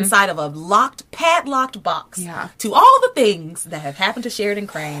inside of a padlocked box. Yeah. To all the things that have happened to Sheridan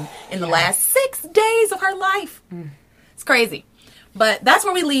Crane in the last 6 days of her life. It's crazy. But that's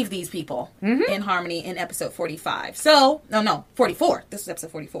where we leave these people in Harmony in episode 45. So, no, 44. This is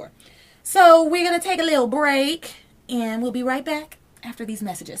episode 44. So, we're going to take a little break, and we'll be right back after these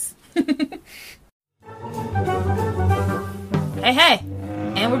messages. Hey,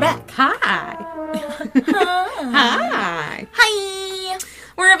 and we're back. Hi. Hi. Hi.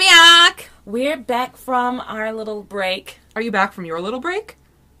 We're back. We're back from our little break. Are you back from your little break?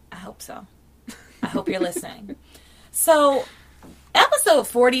 I hope so. I hope you're listening. So, episode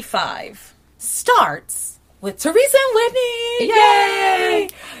 45 starts with Teresa and Whitney. Yay!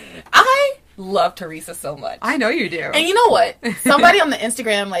 I love Teresa so much. I know you do. And you know what? Somebody on the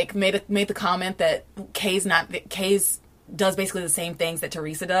Instagram made the comment that Kay's does basically the same things that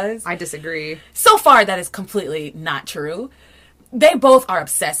Teresa does. I disagree. So far, that is completely not true. They both are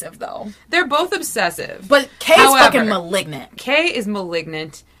obsessive, though. They're both obsessive. But Kay's However, fucking malignant. Kay is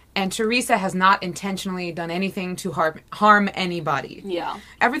malignant, and Teresa has not intentionally done anything to harm anybody. Yeah.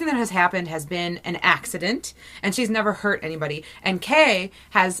 Everything that has happened has been an accident, and she's never hurt anybody. And Kay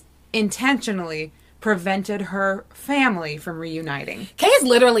has intentionally prevented her family from reuniting. Kay has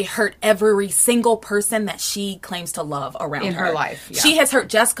literally hurt every single person that she claims to love around In her. her life, yeah. She has hurt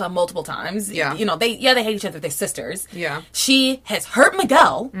Jessica multiple times. Yeah. You know, they hate each other. They're sisters. Yeah. She has hurt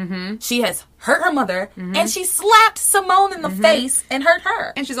Miguel. Mm-hmm. She has hurt her mother. Mm-hmm. And she slapped Simone in the face and hurt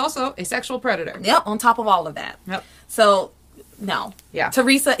her. And she's also a sexual predator. Yep, on top of all of that. Yep. So, no. Yeah.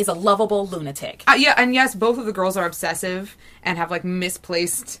 Teresa is a lovable lunatic. Yeah, and yes, both of the girls are obsessive and have, like,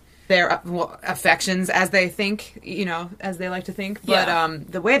 misplaced their affections as they think, you know, as they like to think. But Yeah.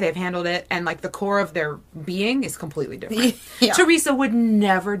 the way they've handled it and, like, the core of their being is completely different. Yeah. Teresa would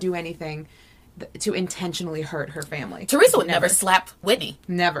never do anything to intentionally hurt her family. Teresa would never slap Whitney.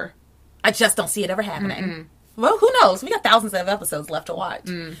 Never. I just don't see it ever happening. Well, who knows? We got thousands of episodes left to watch.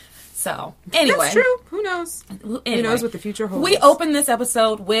 So, anyway. That's true. Who knows? Anyway, Who knows what the future holds? We opened this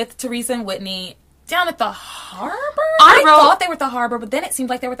episode with Teresa and Whitney down at the harbor. I wrote- thought they were at the harbor, but then it seemed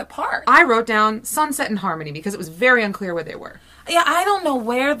like they were at the park. I wrote down Sunset and Harmony because it was very unclear where they were. Yeah, I don't know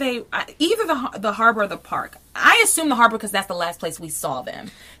where either the harbor or the park. I assume the harbor because that's the last place we saw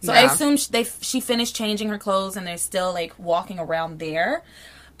them. So I Yeah. assume she finished changing her clothes and they're still like walking around there.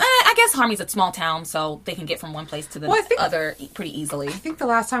 I guess Harmony's a small town, so they can get from one place to the other pretty easily. I think the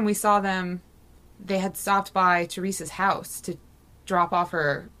last time we saw them, they had stopped by Teresa's house to drop off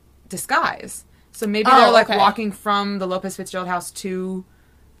her disguise. So maybe they're like walking from the Lopez Fitzgerald house to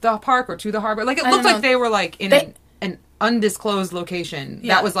the park or to the harbor. Like it looked like they were like in an undisclosed location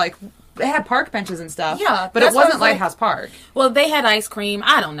that was like they had park benches and stuff. Yeah, but it wasn't Lighthouse Park. Well, they had ice cream.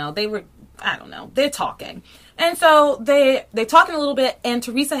 I don't know. They're talking. And so they're talking a little bit, and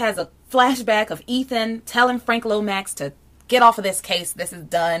Teresa has a flashback of Ethan telling Frank Lomax to get off of this case. This is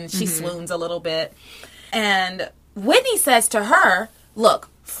done. She swoons a little bit. And Whitney says to her, look,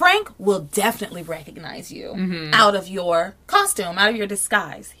 Frank will definitely recognize you out of your costume, out of your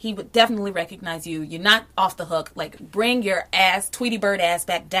disguise. He would definitely recognize you. You're not off the hook. Like, bring your ass, Tweety Bird ass,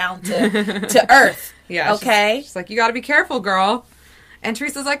 back down to earth. Yeah. Okay? She's like, you gotta be careful, girl. And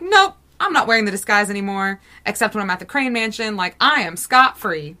Teresa's like, nope, I'm not wearing the disguise anymore, except when I'm at the Crane Mansion. Like, I am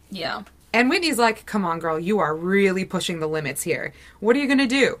scot-free. Yeah. And Whitney's like, come on, girl, you are really pushing the limits here. What are you gonna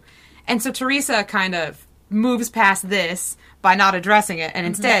do? And so Teresa kind of moves past this by not addressing it and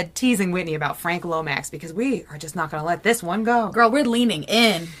instead teasing Whitney about Frank Lomax because we are just not going to let this one go. Girl, we're leaning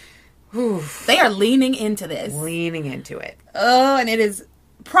in. They are leaning into this. Leaning into it. Oh, and it is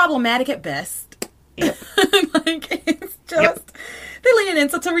problematic at best. Yep. Like, it's just... They're leaning in.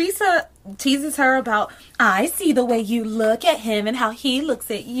 So Teresa teases her about, I see the way you look at him and how he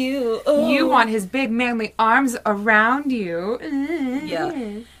looks at you. Ooh. You want his big manly arms around you.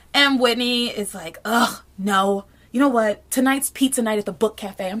 Yeah. And Whitney is like, ugh, no. You know what? Tonight's pizza night at the Book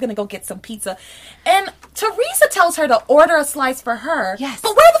Cafe. I'm going to go get some pizza. And Teresa tells her to order a slice for her. Yes.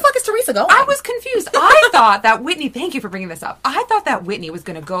 But where the fuck is Teresa going? I was confused. I thought that Whitney, thank you for bringing this up. I thought that Whitney was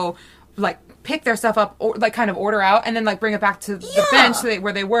going to go, like, pick their stuff up, or like kind of order out, and then like bring it back to the bench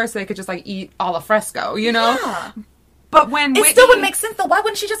where they were so they could just like eat all fresco, you know? Yeah. But when It still would make sense, though. Why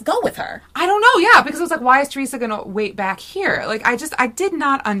wouldn't she just go with her? I don't know, yeah, because it was like, why is Teresa going to wait back here? Like, I did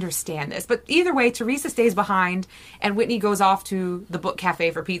not understand this. But either way, Teresa stays behind, and Whitney goes off to the Book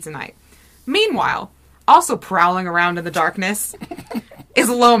Cafe for pizza night. Meanwhile, also prowling around in the darkness is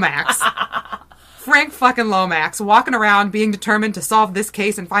Lomax. Frank fucking Lomax, walking around being determined to solve this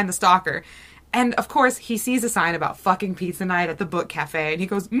case and find the stalker. And, of course, he sees a sign about fucking pizza night at the Book Cafe, and he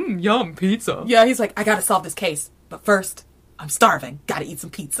goes, yum, pizza. Yeah, he's like, I gotta solve this case. But first, I'm starving. Gotta eat some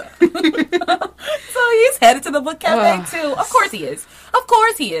pizza. So he's headed to the Book Cafe, too. Of course he is. Of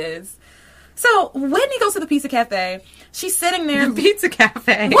course he is. So Whitney goes to the Pizza Cafe. She's sitting there. The Pizza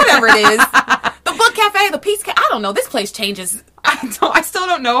Cafe. Whatever it is. The Book Cafe, the Pizza Cafe. I don't know. This place changes. I still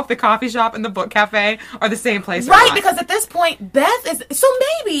don't know if the coffee shop and the Book Cafe are the same place or Right, not. because at this point, Beth is... So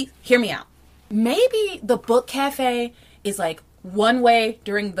maybe... Hear me out. Maybe the Book Cafe is like one way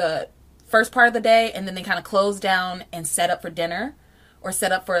during the first part of the day, and then they kind of close down and set up for dinner or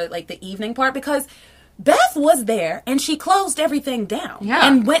set up for like the evening part, because Beth was there and she closed everything down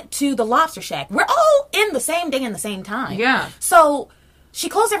and went to the Lobster Shack. We're all in the same day and the same time. Yeah. So she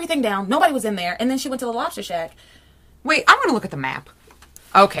closed everything down. Nobody was in there. And then she went to the Lobster Shack. Wait, I'm going to look at the map.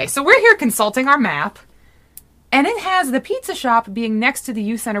 Okay, so we're here consulting our map. And it has the pizza shop being next to the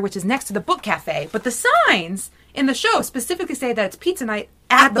youth center, which is next to the Book Cafe. But the signs in the show specifically say that it's pizza night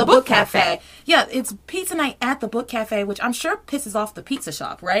at the Book Cafe. Yeah, it's pizza night at the Book Cafe, which I'm sure pisses off the pizza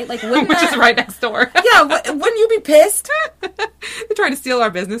shop, right? Like, Which is right next door. Yeah, wouldn't you be pissed? They're trying to steal our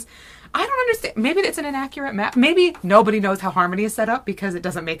business. I don't understand. Maybe it's an inaccurate map. Maybe nobody knows how Harmony is set up because it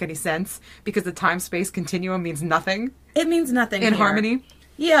doesn't make any sense. Because the time-space continuum means nothing. It means nothing in here. Harmony.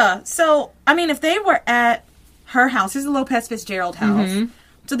 Yeah, so, I mean, if they were at her house, here's the Lopez Fitzgerald house.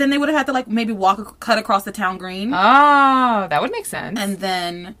 So then they would have had to, like, maybe cut across the town green. Oh, that would make sense. And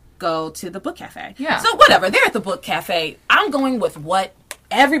then go to the Book Cafe. Yeah. So whatever, they're at the Book Cafe. I'm going with what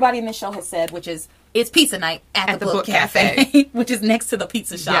everybody in this show has said, which is, it's pizza night at the Book Cafe, which is next to the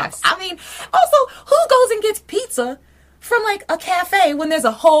pizza shop. Yes. I mean, also, who goes and gets pizza from, like, a cafe when there's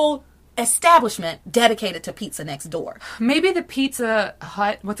a whole establishment dedicated to pizza next door? Maybe the Pizza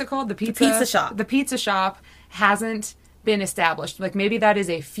Hut, what's it called? The pizza shop. The pizza shop hasn't been established. Like, maybe that is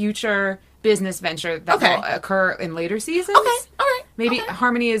a future business venture that will occur in later seasons. Okay, all right. Maybe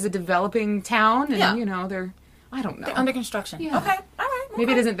Harmony is a developing town, and, you know, I don't know. They're under construction. Yeah. Okay, all right.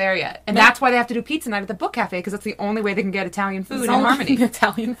 Maybe it isn't there yet. And that's why they have to do pizza night at the Book Cafe, because that's the only way they can get Italian food in Harmony.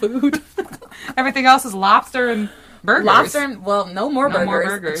 Italian food. Everything else is lobster and burgers. Lobster and, well, no more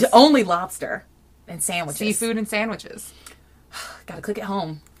burgers. Only lobster and sandwiches. Seafood and sandwiches. Gotta cook at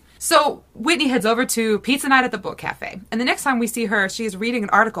home. So Whitney heads over to pizza night at the Book Cafe. And the next time we see her, she is reading an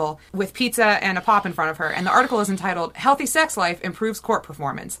article with pizza and a pop in front of her. And the article is entitled, Healthy Sex Life Improves Court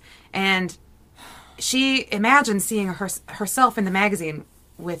Performance. And she imagines seeing herself in the magazine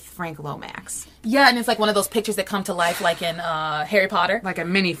with Frank Lomax. Yeah, and it's like one of those pictures that come to life like in Harry Potter. Like a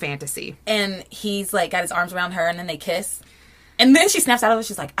mini fantasy. And he's like got his arms around her and then they kiss. And then she snaps out of it.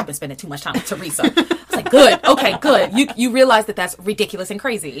 She's like, I've been spending too much time with Teresa. I was like, good. Okay, good. You realize that that's ridiculous and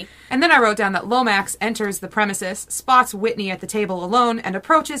crazy. And then I wrote down that Lomax enters the premises, spots Whitney at the table alone, and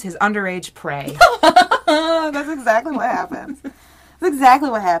approaches his underage prey. That's exactly what happens. That's exactly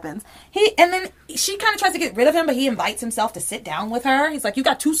what happens. And then she kind of tries to get rid of him, but he invites himself to sit down with her. He's like, you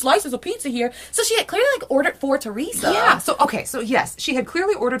got 2 slices of pizza here. So she had clearly like ordered for Teresa. Yeah. So yes, she had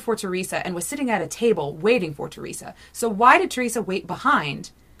clearly ordered for Teresa and was sitting at a table waiting for Teresa. So why did Teresa wait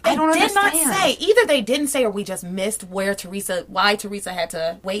behind? I don't understand. Did not say. Either they didn't say or we just missed why Teresa had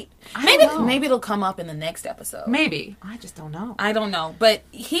to wait. Maybe it'll come up in the next episode. Maybe. I just don't know. I don't know. But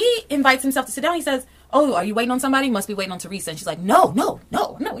he invites himself to sit down. He says, oh, are you waiting on somebody? Must be waiting on Teresa. And she's like, no, I'm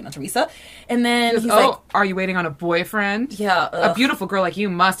not waiting on Teresa. And then he's like, are you waiting on a boyfriend? Yeah. A beautiful girl like you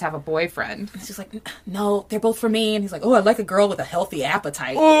must have a boyfriend. And she's like, no, they're both for me. And he's like, oh, I like a girl with a healthy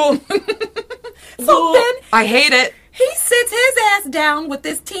appetite. Oh. So then I hate it. He sits his ass down with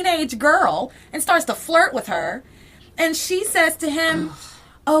this teenage girl and starts to flirt with her. And she says to him,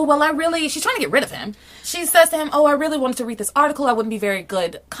 oh, well, she's trying to get rid of him. She says to him, oh, I really wanted to read this article. I wouldn't be very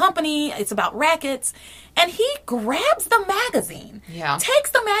good company. It's about rackets. And he grabs the magazine. Yeah.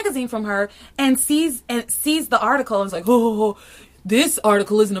 Takes the magazine from her and sees the article and is like, oh, this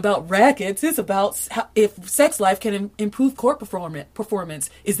article isn't about rackets. It's about if sex life can improve court performance.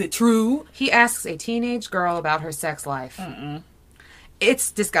 Is it true? He asks a teenage girl about her sex life.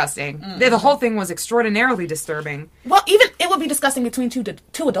 It's disgusting. The whole thing was extraordinarily disturbing. Well, even it would be disgusting between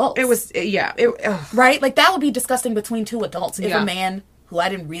two adults. It was, yeah. Right? Like, that would be disgusting between two adults. If Yeah. a man who I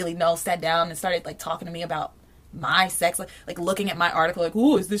didn't really know sat down and started, like, talking to me about my sex, like looking at my article, like,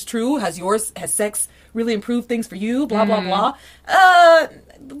 ooh, is this true? Has sex really improved things for you? Blah, blah, blah.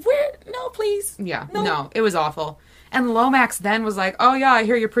 No, please. Yeah, no, it was awful. And Lomax then was like, oh yeah, I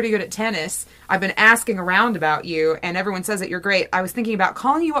hear you're pretty good at tennis. I've been asking around about you, and everyone says that you're great. I was thinking about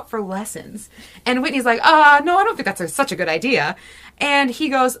calling you up for lessons. And Whitney's like, no, I don't think that's such a good idea. And he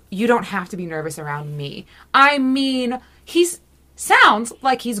goes, you don't have to be nervous around me. I mean, sounds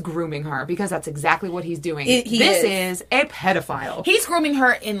like he's grooming her, because that's exactly what he's doing. This is a pedophile. He's grooming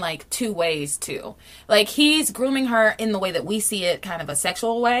her in, like, two ways, too. Like, he's grooming her in the way that we see it, kind of a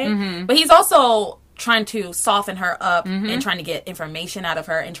sexual way. But he's also trying to soften her up and trying to get information out of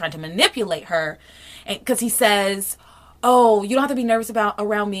her and trying to manipulate her. Because he says, oh, you don't have to be nervous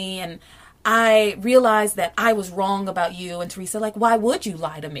around me, and I realized that I was wrong about you. And Teresa, like, why would you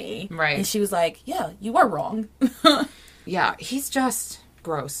lie to me? Right. And she was like, yeah, you were wrong. Yeah, he's just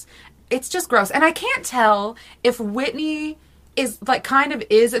gross. It's just gross. And I can't tell if Whitney is, like, kind of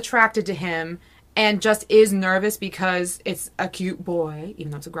is attracted to him and just is nervous because it's a cute boy,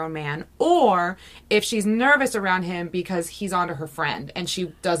 even though it's a grown man, or if she's nervous around him because he's onto her friend and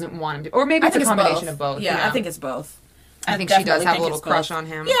she doesn't want him to. Or maybe it's a combination of both. Yeah, I think it's both. I think she does have a little crush on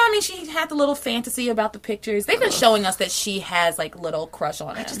him. Yeah, I mean, she had the little fantasy about the pictures. They've been showing us that she has, like, little crush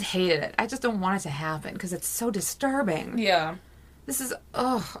on him. I just hated it. I just don't want it to happen because it's so disturbing. Yeah. This is,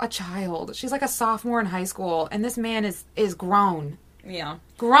 a child. She's like a sophomore in high school, and this man is grown. Yeah.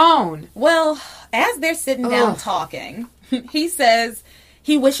 Grown. Well, as they're sitting down talking, he says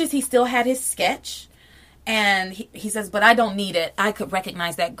he wishes he still had his sketch. And he says, but I don't need it. I could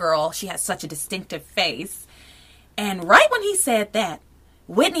recognize that girl. She has such a distinctive face. And right when he said that,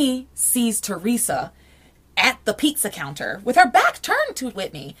 Whitney sees Teresa at the pizza counter with her back turned to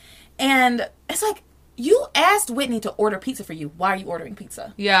Whitney. And it's like, you asked Whitney to order pizza for you. Why are you ordering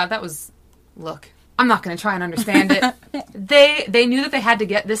pizza? Yeah, that was... Look, I'm not going to try and understand it. They knew that they had to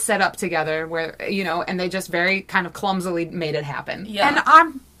get this set up together where, and they just very kind of clumsily made it happen. Yeah.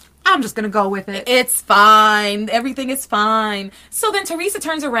 And I'm just going to go with it. It's fine. Everything is fine. So then Teresa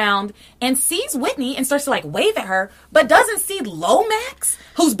turns around and sees Whitney and starts to, like, wave at her, but doesn't see Lomax,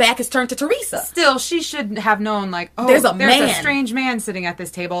 whose back is turned to Teresa. Still, she should have known, like, there's a strange man sitting at this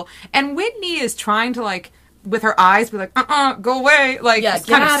table. And Whitney is trying to, like, with her eyes, be like, go away. Like,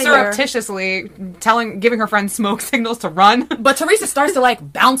 kind of surreptitiously giving her friend smoke signals to run. But Teresa starts to,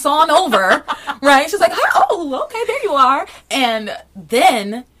 like, bounce on over, right? She's like, oh, okay, there you are. And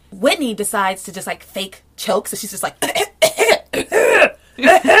then Whitney decides to just, like, fake choke, so she's just like,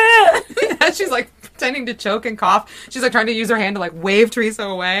 she's like pretending to choke and cough. She's like trying to use her hand to like wave Teresa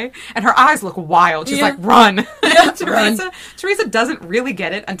away, and her eyes look wild. She's like, run. Teresa doesn't really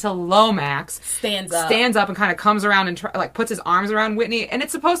get it until Lomax stands up and kind of comes around and like puts his arms around Whitney, and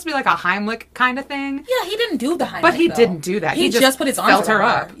it's supposed to be like a Heimlich kind of thing. Yeah, he didn't do the Heimlich, but he didn't do that. He just put his arms around her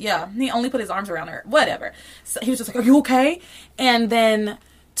up. Yeah, he only put his arms around her. Whatever. So he was just like, are you okay? And then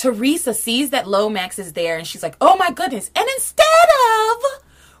Teresa sees that Lomax is there, and she's like, oh my goodness. And instead of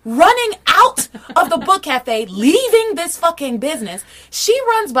running out of the book cafe, leaving this fucking business, she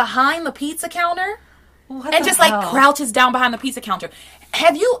runs behind the pizza counter and just like crouches down behind the pizza counter.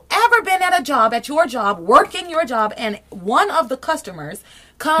 Have you ever been at your job, working your job, and one of the customers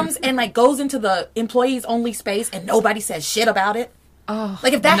comes and like goes into the employees only space and nobody says shit about it? Oh,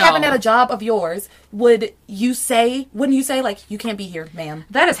 like if that happened at a job of yours, wouldn't you say like, you can't be here, ma'am?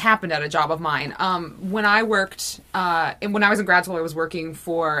 That has happened at a job of mine. When I worked, when I was in grad school, I was working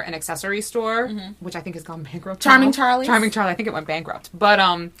for an accessory store, which I think has gone bankrupt. Charming Charlie. I think it went bankrupt. But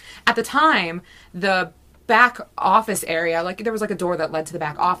at the time, the back office area, like there was like a door that led to the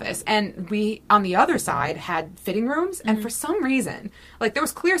back office, and we on the other side had fitting rooms, and for some reason, like there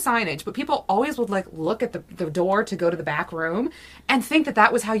was clear signage, but people always would like look at the door to go to the back room and think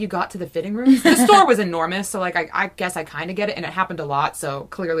that was how you got to the fitting rooms. The store was enormous, so like I guess I kind of get it, and it happened a lot, so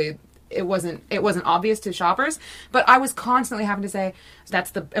clearly it wasn't obvious to shoppers, but I was constantly having to say,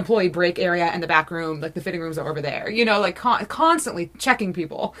 that's the employee break area and the back room, like the fitting rooms are over there, like constantly checking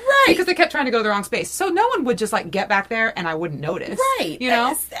people. Right. Because they kept trying to go to the wrong space. So no one would just like get back there and I wouldn't notice. Right.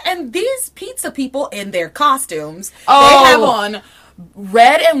 And these pizza people in their costumes, they have on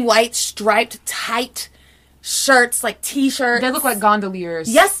red and white striped tight shirts, like t-shirts. They look like gondoliers.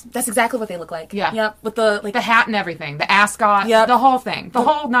 Yes, that's exactly what they look like. Yeah. Yep. With the The hat and everything. The ascot. Yep. The whole thing. The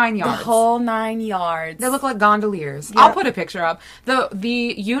whole 9 yards. the whole 9 yards. They look like gondoliers. Yep. I'll put a picture up.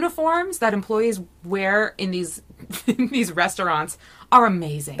 The uniforms that employees wear in these in these restaurants are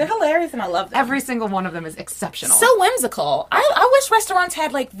amazing. They're hilarious and I love them. Every single one of them is exceptional. So whimsical. I wish restaurants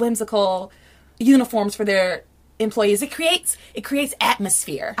had like whimsical uniforms for their employees. It creates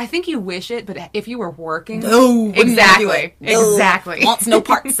atmosphere. I think you wish it, but if you were working, No, exactly, no, exactly, wants no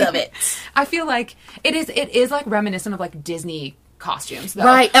parts of it. I feel like it is like reminiscent of like Disney costumes, though.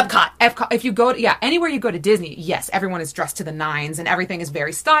 Right, Epcot. If you go to, anywhere you go to Disney, yes, everyone is dressed to the nines and everything is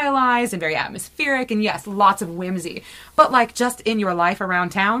very stylized and very atmospheric and yes, lots of whimsy. But like just in your life around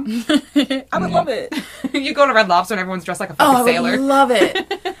town, I would love it. you go to Red Lobster and everyone's dressed like a fucking I sailor. would love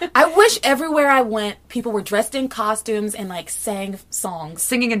it. I wish everywhere I went, people were dressed in costumes and like sang songs.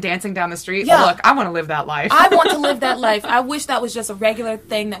 Singing and dancing down the street. Yeah. Oh, look, I want to live that life. I want to live that life. I wish that was just a regular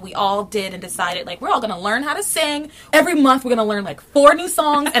thing that we all did and decided, like, we're all going to learn how to sing. Every month, we're going to learn like 4 new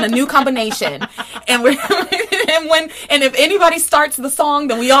songs and a new combination. And and if anybody starts the song,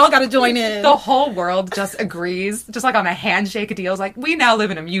 then we all got to join in. The whole world just agrees, just like on a handshake deal. It's like, we now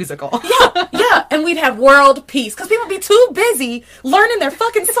live in a musical. Yeah, and we'd have world peace because people would be too busy learning their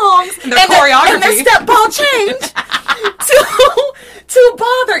fucking songs and their choreography and their step ball change to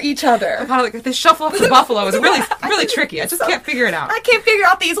bother each other. Kind of like the shuffle up the buffalo is really, really tricky. I just can't figure it out. I can't figure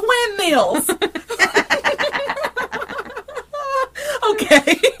out these windmills.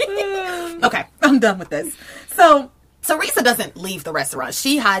 Okay, I'm done with this. So Teresa doesn't leave the restaurant.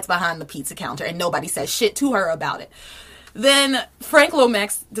 She hides behind the pizza counter and nobody says shit to her about it. Then Frank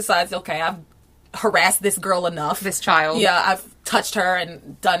Lomax decides, okay, I've harassed this girl enough. This child. Yeah, I've touched her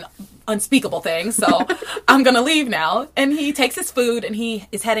and done unspeakable things, so I'm gonna leave now. And he takes his food and he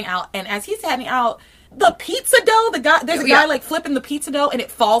is heading out. And as he's heading out, the pizza dough, there's a guy like flipping the pizza dough and it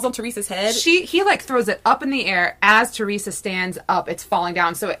falls on Teresa's head. He like throws it up in the air as Teresa stands up. It's falling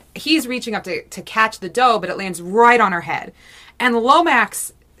down. So he's reaching up to catch the dough, but it lands right on her head. And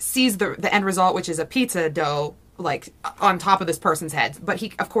Lomax sees the end result, which is a pizza dough like on top of this person's head, but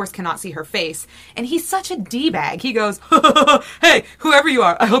he of course cannot see her face, and he's such a d-bag. He goes, hey, whoever you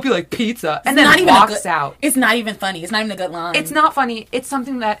are, I hope you like pizza, and then walks out. It's not even funny. It's not even a good line. It's not funny. It's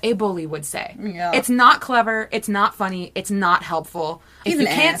something that a bully would say. Yeah. It's not clever. It's not funny. It's not helpful. He's if you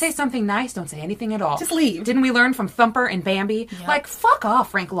an can't ass. say something nice, don't say anything at all. Just leave. Didn't we learn from Thumper and Bambi? Yep. Like, fuck off,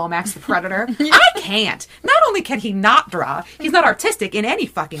 Frank Lomax, the Predator. I can't. Not only can he not draw, he's not artistic in any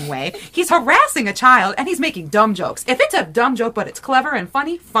fucking way. He's harassing a child, and he's making dumb jokes. If it's a dumb joke, but it's clever and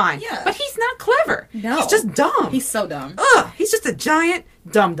funny, fine. Yeah. But he's not clever. No. He's just dumb. He's so dumb. Ugh, he's just a giant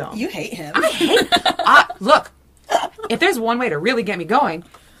dum-dum. You hate him. I hate look, if there's one way to really get me going,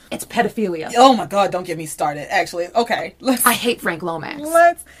 it's pedophilia. Oh my God, don't get me started. Actually, okay. I hate Frank Lomax.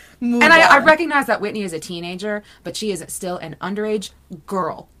 Let's move And on. I recognize that Whitney is a teenager, but she is still an underage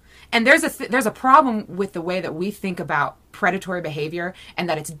girl. And there's a problem with the way that we think about predatory behavior, and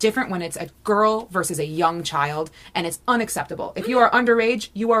that it's different when it's a girl versus a young child, and it's unacceptable. If you are underage,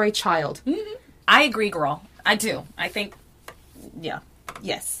 you are a child. Mm-hmm. I agree, girl. I do. I think, yeah.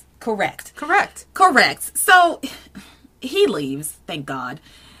 Yes. Correct. So he leaves, thank God.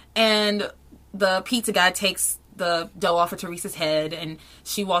 And the pizza guy takes the dough off of Teresa's head, and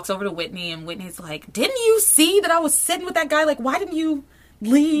she walks over to Whitney, and Whitney's like, didn't you see that I was sitting with that guy? Like, why didn't you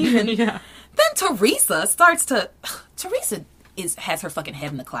leave? And Yeah. then Teresa has her fucking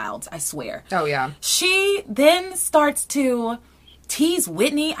head in the clouds, I swear. Oh, yeah. She then starts to tease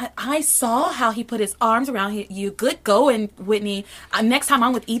Whitney. I saw how he put his arms around you. Good going, Whitney. Next time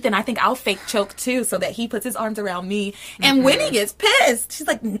I'm with Ethan, I think I'll fake choke too, so that he puts his arms around me. And Whitney gets pissed. She's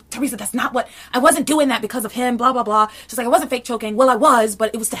like, Teresa, that's not what, I wasn't doing that because of him, blah, blah, blah. She's like, I wasn't fake choking. Well, I was,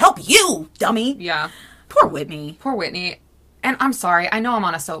 but it was to help you, dummy. Yeah. Poor Whitney. Poor Whitney. And I'm sorry, I know I'm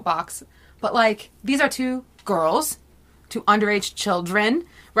on a soapbox, but like, these are two girls, two underage children,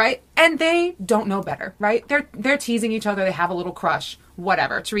 right? And they don't know better, right? They're teasing each other. They have a little crush,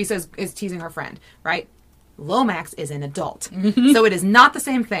 whatever. Teresa is teasing her friend, right? Lomax is an adult. So it is not the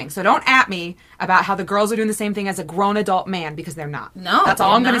same thing. So don't at me about how the girls are doing the same thing as a grown adult man, because they're not. No, that's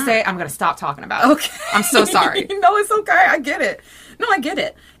all they're I'm going to not. say. I'm going to stop talking about it. Okay. I'm so sorry. No, it's okay. I get it. No, I get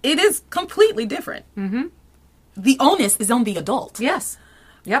it. It is completely different. Mm-hmm. The onus is on the adult. Yes.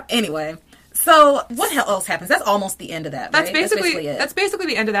 Yep. Anyway, so what else happens? That's almost the end of that, That's right? basically it. that's basically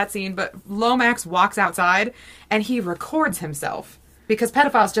the end of that scene. But Lomax walks outside and he records himself, because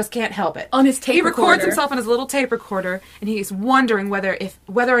pedophiles just can't help it. On his tape he records recorder. himself on his little tape recorder, and he's wondering whether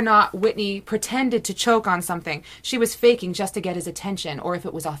or not Whitney pretended to choke on something she was faking just to get his attention, or if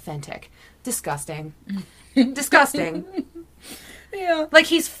it was authentic. Disgusting. Disgusting. Yeah. Like,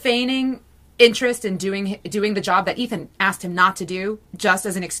 he's feigning interest in doing the job that Ethan asked him not to do just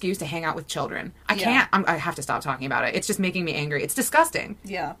as an excuse to hang out with children. I have to stop talking about it. It's just making me angry. It's disgusting.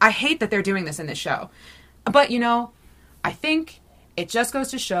 Yeah. I hate that they're doing this in this show. But, I think it just goes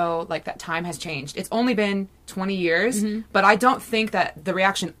to show, like, that time has changed. It's only been 20 years, but I don't think that the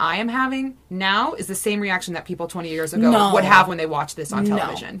reaction I am having now is the same reaction that people 20 years ago would have when they watched this on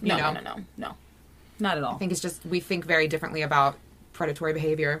television. No. Not at all. I think it's just, we think very differently about predatory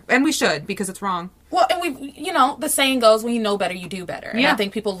behavior, and we should, because it's wrong. Well, and the saying goes, when you know better, you do better. And I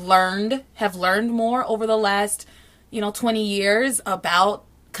think people have learned more over the last, 20 years about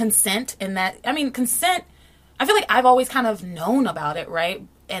consent, and that, consent, I feel like I've always kind of known about it, right?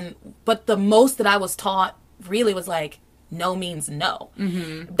 But the most that I was taught really was like, no means no.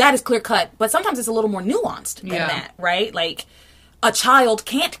 Mm-hmm. That is clear cut, but sometimes it's a little more nuanced than that, right? Like, a child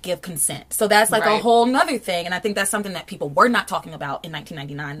can't give consent. So that's like a whole nother thing. And I think that's something that people were not talking about in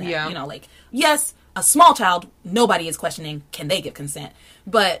 1999. That, yes, a small child, nobody is questioning, can they give consent?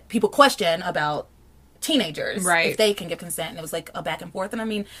 But people question about teenagers, if they can give consent. And it was like a back and forth.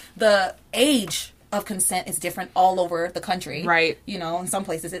 And the age of consent is different all over the country. Right. In some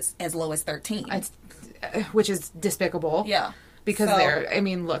places it's as low as 13. Which is despicable. Yeah. Because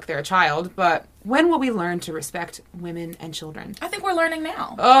they're a child, but when will we learn to respect women and children? I think we're learning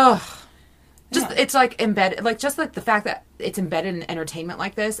now. Ugh. It's like embedded, like just like the fact that it's embedded in entertainment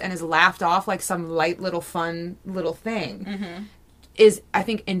like this and is laughed off like some light little fun little thing is, I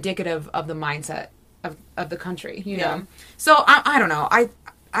think, indicative of the mindset of the country, you know? So I don't know.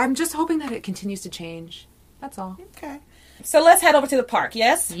 I'm just hoping that it continues to change. That's all. Okay. So let's head over to the park,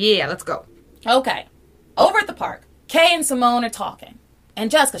 yes? Yeah, let's go. Okay. Over at the park, Kay and Simone are talking, and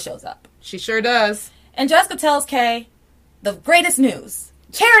Jessica shows up. She sure does. And Jessica tells Kay, the greatest news.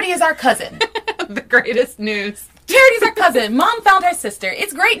 Charity is our cousin. The greatest news. Charity's our cousin. Mom found her sister.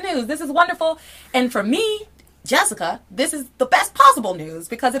 It's great news. This is wonderful. And for me, Jessica, this is the best possible news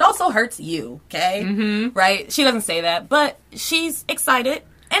because it also hurts you, okay? Mm-hmm. Right? She doesn't say that, but she's excited.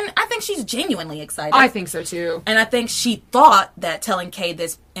 And I think she's genuinely excited. I think so, too. And I think she thought that telling Kay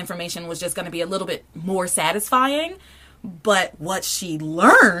this information was just going to be a little bit more satisfying. But what she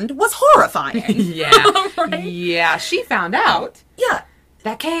learned was horrifying. Yeah. Right? Yeah. She found out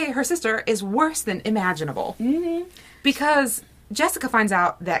that Kay, her sister, is worse than imaginable. Mm-hmm. Because Jessica finds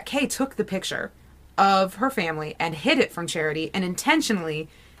out that Kay took the picture of her family and hid it from Charity and intentionally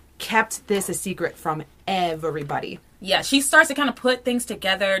kept this a secret from everybody. Yeah, she starts to kind of put things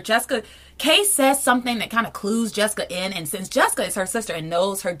together. Kay says something that kind of clues Jessica in, and since Jessica is her sister and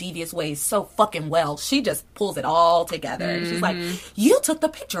knows her devious ways so fucking well, she just pulls it all together. Mm-hmm. She's like, you took the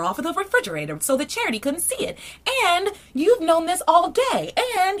picture off of the refrigerator so that Charity couldn't see it, and you've known this all day,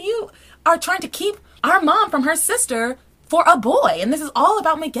 and you are trying to keep our mom from her sister for a boy, and this is all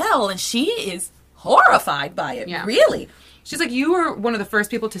about Miguel, and she is horrified by it, really. She's like, you were one of the first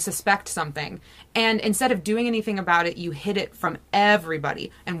people to suspect something, and instead of doing anything about it, you hid it from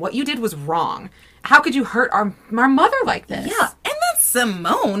everybody, and what you did was wrong. How could you hurt our mother like this? Yeah, and then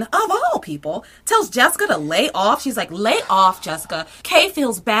Simone, of all people, tells Jessica to lay off. She's like, lay off, Jessica. Kay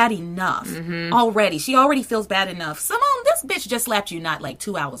feels bad enough already. She already feels bad enough. Simone, this bitch just slapped you not like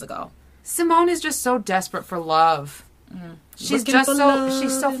 2 hours ago. Simone is just so desperate for love. She's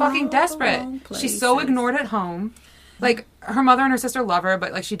so fucking desperate. She's so ignored at home. Like, her mother and her sister love her,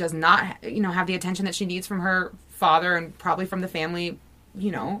 but, like, she does not, have the attention that she needs from her father and probably from the family,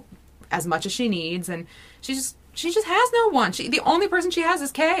 as much as she needs. And she just has no one. The only person she has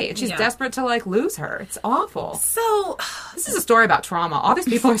is Kay, and she's desperate to, like, lose her. It's awful. So, this is a story about trauma. All these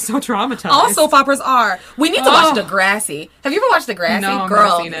people are so traumatized. All soap operas are. We need to watch Degrassi. Have you ever watched Degrassi? No, I've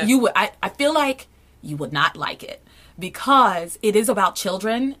Girl, never seen it. You would. I feel like you would not like it. Because it is about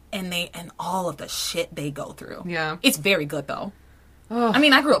children and all of the shit they go through. Yeah. It's very good, though. Ugh.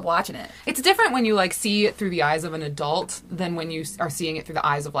 I grew up watching it. It's different when you, like, see it through the eyes of an adult than when you are seeing it through the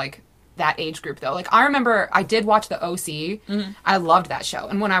eyes of, like, that age group, though. Like, I remember I did watch the OC. Mm-hmm. I loved that show.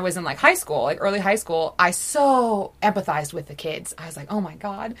 And when I was in, like, high school, like, early high school, I so empathized with the kids. I was like, oh, my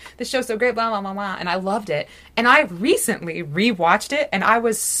God, this show's so great, blah, blah, blah, blah. And I loved it. And I recently rewatched it, and I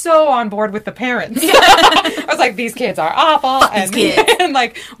was so on board with the parents. I was like, these kids are awful. Fuck these kids. And,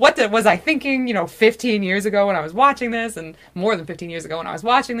 like, what was I thinking, 15 years ago when I was watching this, and more than 15 years ago when I was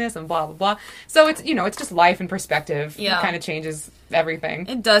watching this, and blah, blah, blah. So it's, it's just life and perspective. Yeah. It kind of changes everything.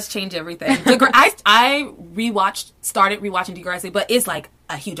 It does change everything. I started rewatching Degrassi, but it's like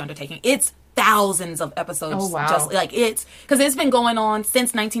a huge undertaking. It's thousands of episodes. Oh, wow. Just like because it's been going on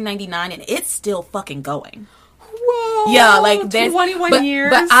since 1999 and it's still fucking going. Whoa. Yeah, like there's 21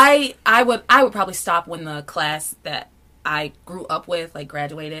 years. But I would probably stop when the class that I grew up with like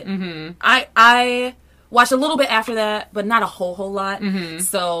graduated. Mm-hmm. I watched a little bit after that, but not a whole lot. Mm-hmm.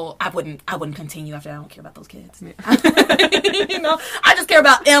 So I wouldn't continue after that. I don't care about those kids. Yeah. I just care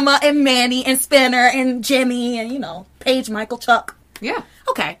about Emma and Manny and Spinner and Jimmy and Paige, Michael, Chuck. Yeah.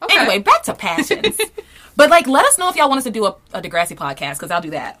 Okay. Anyway, back to passions. But like, let us know if y'all want us to do a Degrassi podcast because I'll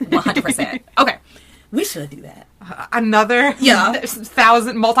do that 100%. Okay. We should do that. Another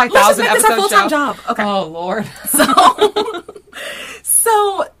multi-thousand Let's just make this episode our full-time show. job. Okay. Oh, Lord.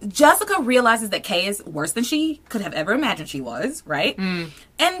 So Jessica realizes that Kay is worse than she could have ever imagined she was, right? Mm.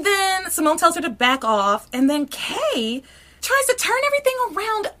 And then Simone tells her to back off, and then Kay tries to turn everything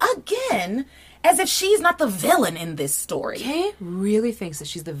around again as if she's not the villain in this story. Kay really thinks that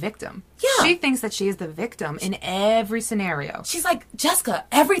she's the victim. Yeah. She thinks that she is the victim in every scenario. She's like, Jessica,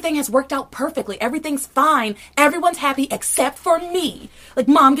 everything has worked out perfectly. Everything's fine. Everyone's happy except for me. Like,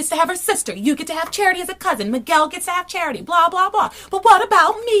 Mom gets to have her sister. You get to have Charity as a cousin. Miguel gets to have Charity. Blah, blah, blah. But what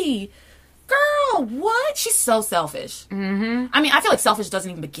about me? Girl, what? She's so selfish. Mm-hmm. I mean, I feel like selfish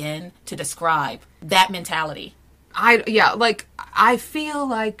doesn't even begin to describe that mentality. I feel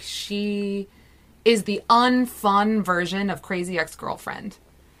like she is the unfun version of Crazy Ex-Girlfriend.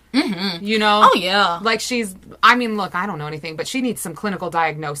 Mm-hmm. Oh, yeah. Like look, I don't know anything, but she needs some clinical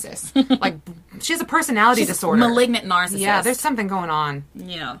diagnosis. Like, she has a personality disorder. Malignant narcissist. Yeah, there's something going on.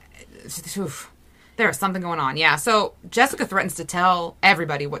 Yeah. Oof. There's something going on, yeah. So Jessica threatens to tell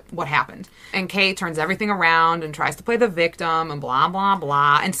everybody what happened. And Kay turns everything around and tries to play the victim and blah, blah,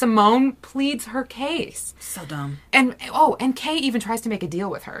 blah. And Simone pleads her case. So dumb. And Kay even tries to make a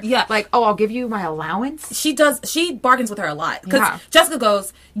deal with her. Yeah. Like, I'll give you my allowance. She bargains with her a lot. Because Jessica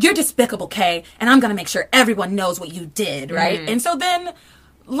goes, you're despicable, Kay, and I'm going to make sure everyone knows what you did, right? Mm. And so then,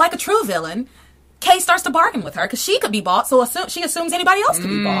 like a true villain, Kay starts to bargain with her because she could be bought, so she assumes anybody else could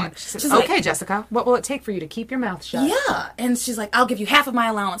be bought. She's okay, like, Jessica, what will it take for you to keep your mouth shut? Yeah, and she's like, I'll give you half of my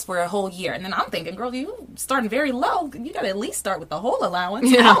allowance for a whole year. And then I'm thinking, girl, you starting very low. You got to at least start with the whole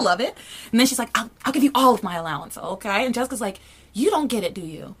allowance, all of it. And then she's like, I'll give you all of my allowance, okay? And Jessica's like, you don't get it, do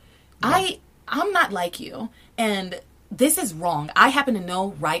you? No. I'm not like you, and this is wrong. I happen to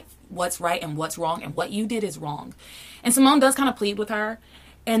know what's right and what's wrong, and what you did is wrong. And Simone does kind of plead with her.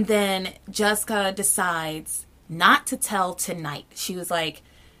 And then Jessica decides not to tell tonight. She was like,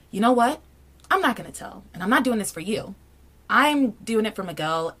 you know what? I'm not going to tell. And I'm not doing this for you. I'm doing it for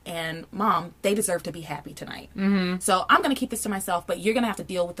Miguel and Mom. They deserve to be happy tonight. Mm-hmm. So I'm going to keep this to myself. But you're going to have to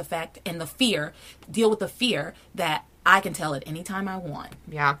deal with the fact and the fear that I can tell it anytime I want.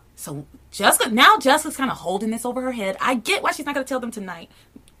 Yeah. So Jessica's kind of holding this over her head. I get why she's not going to tell them tonight.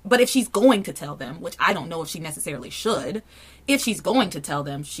 But if she's going to tell them, which I don't know if she necessarily should, if she's going to tell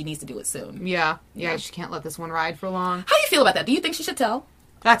them, she needs to do it soon. Yeah, she can't let this one ride for long. How do you feel about that? Do you think she should tell?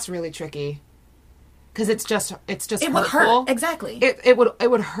 That's really tricky. Because it's just it hurtful. Would hurt. Exactly. It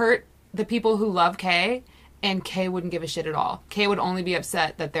would hurt the people who love Kay, and Kay wouldn't give a shit at all. Kay would only be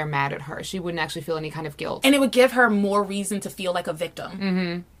upset that they're mad at her. She wouldn't actually feel any kind of guilt. And it would give her more reason to feel like a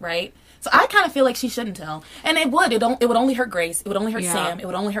victim, right? So I kind of feel like she shouldn't tell. And it would. It would only hurt Grace. It would only hurt Sam. It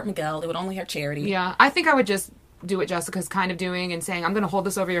would only hurt Miguel. It would only hurt Charity. Yeah. I think I would just do what Jessica's kind of doing and saying, I'm going to hold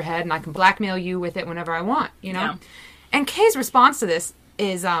this over your head and I can blackmail you with it whenever I want, Yeah. And Kay's response to this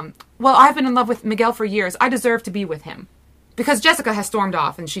is, well, I've been in love with Miguel for years. I deserve to be with him. Because Jessica has stormed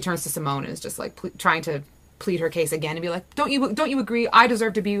off and she turns to Simone and is just like trying to plead her case again and be like, don't you agree? I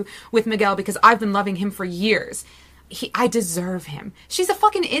deserve to be with Miguel because I've been loving him for years. I deserve him. She's a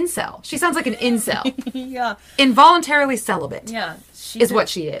fucking incel. She sounds like an incel. Yeah. Involuntarily celibate. Yeah. What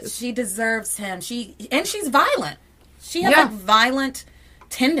she is. She deserves him. And she's violent. She has like violent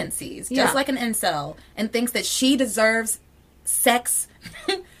tendencies, just like an incel, and thinks that she deserves sex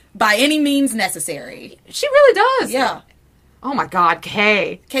by any means necessary. She really does. Yeah. Oh my God,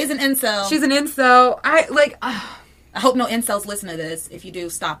 Kay. Kay's an incel. She's an incel. I hope no incels listen to this. If you do,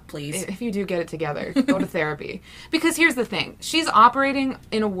 stop, please. If you do, get it together. Go to therapy. Because here's the thing. She's operating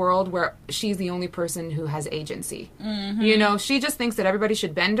in a world where she's the only person who has agency. Mm-hmm. She just thinks that everybody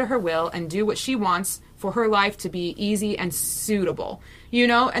should bend to her will and do what she wants for her life to be easy and suitable.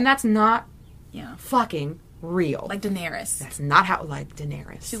 And that's not fucking real. Like Daenerys. That's not how, like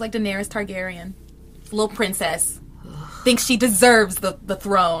Daenerys. She's like Daenerys Targaryen. Little princess. Thinks she deserves the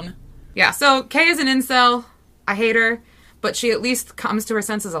throne. Yeah, so Kay is an incel. I hate her, but she at least comes to her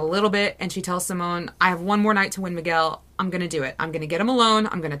senses a little bit, and she tells Simone, I have one more night to win Miguel. I'm going to do it. I'm going to get him alone.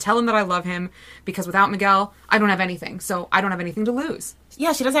 I'm going to tell him that I love him, because without Miguel, I don't have anything, so I don't have anything to lose.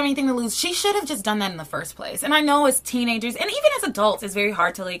 Yeah, she doesn't have anything to lose. She should have just done that in the first place. And I know as teenagers, and even as adults, it's very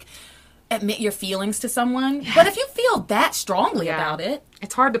hard to, admit your feelings to someone. Yeah. But if you feel that strongly about it...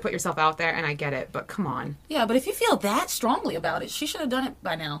 It's hard to put yourself out there, and I get it, but come on. Yeah, but if you feel that strongly about it, she should have done it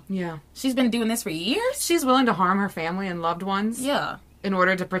by now. Yeah. She's been doing this for years. She's willing to harm her family and loved ones. Yeah. In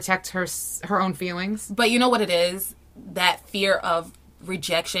order to protect her own feelings. But you know what it is? That fear of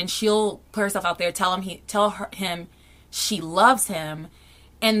rejection. She'll put herself out there, tell him she loves him,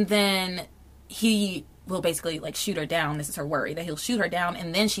 and then he will basically like shoot her down. This is her worry, that he'll shoot her down,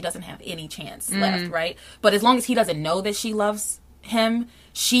 and then she doesn't have any chance left, right? But as long as he doesn't know that she loves him,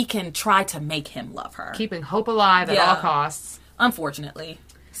 she can try to make him love her. Keeping hope alive at all costs. Unfortunately.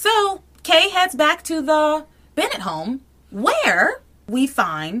 So, Kay heads back to the Bennett home, where we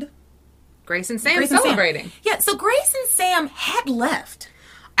find Grace and Sam celebrating. Yeah, so Grace and Sam had left.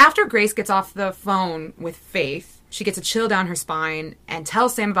 After Grace gets off the phone with Faith, she gets a chill down her spine and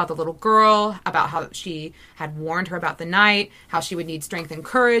tells Sam about the little girl, about how she had warned her about the night, how she would need strength and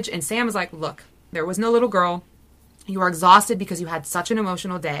courage. And Sam is like, look, there was no little girl. You are exhausted because you had such an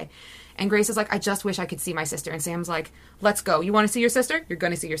emotional day. And Grace is like, I just wish I could see my sister. And Sam's like, let's go. You want to see your sister? You're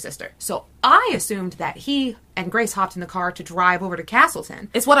going to see your sister. So I assumed that he and Grace hopped in the car to drive over to Castleton.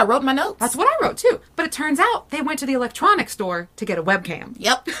 It's what I wrote in my notes. That's what I wrote too. But it turns out they went to the electronics store to get a webcam.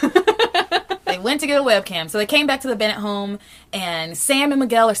 Yep. They went to get a webcam. So they came back to the Bennett home, and Sam and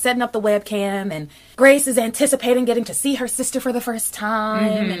Miguel are setting up the webcam, and Grace is anticipating getting to see her sister for the first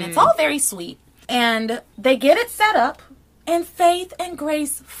time, and it's all very sweet. And they get it set up, and Faith and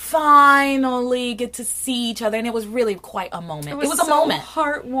Grace finally get to see each other, and it was really quite a moment. It was a moment.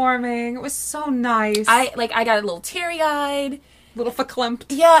 Heartwarming. It was so nice. I got a little teary-eyed. Little verklempt.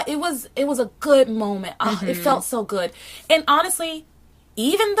 Yeah, it was a good moment. It felt so good. And honestly,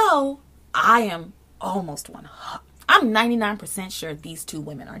 even though I am almost 100%, I'm 99% sure these two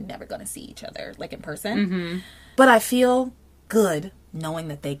women are never going to see each other, like, in person. But I feel good knowing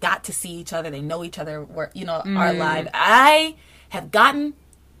that they got to see each other. They know each other, are alive. I have gotten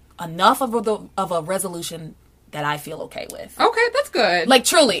enough of a resolution that I feel okay with. Okay, that's good. Like,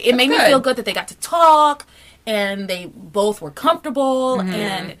 truly, it made me feel good that they got to talk, and they both were comfortable,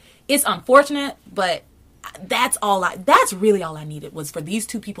 and it's unfortunate, but that's really all I needed, was for these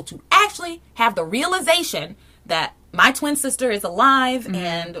two people to actually have the realization that my twin sister is alive,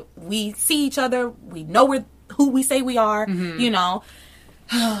 and we see each other, we know we're who we say we are, because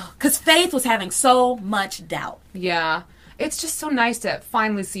Faith was having so much doubt. Yeah. It's just so nice to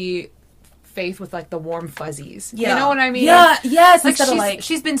finally see Faith with, like, the warm fuzzies. Yeah. You know what I mean? Yeah, yes. Like,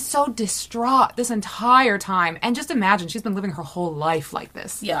 she's been so distraught this entire time. And just imagine, she's been living her whole life like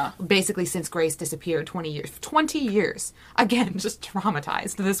this. Yeah. Basically since Grace disappeared 20 years. 20 years. Again, just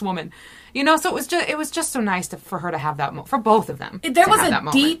traumatized, this woman. So it was just so nice for her to have that moment. For both of them. There was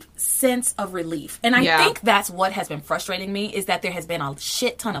a deep sense of relief. And I think that's what has been frustrating me, is that there has been a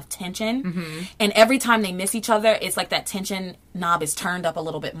shit ton of tension. And every time they miss each other, it's like that tension knob is turned up a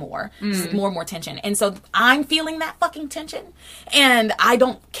little bit more. More tension. And so I'm feeling that fucking tension, and I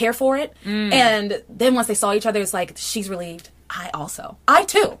don't care for it. And then once they saw each other, it's like, she's relieved. I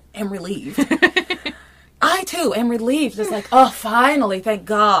too am relieved. Just like, oh, finally, thank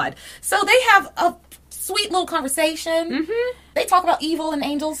God. So they have a sweet little conversation. They talk about evil and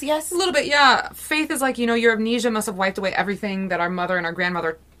angels, yes? A little bit, yeah. Faith is like, your amnesia must have wiped away everything that our mother and our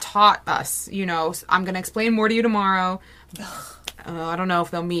grandmother taught us. I'm going to explain more to you tomorrow. I don't know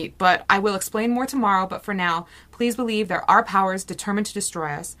if they'll meet, but I will explain more tomorrow. But for now, please believe there are powers determined to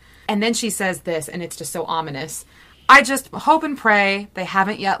destroy us. And then she says this, and it's just so ominous. I just hope and pray they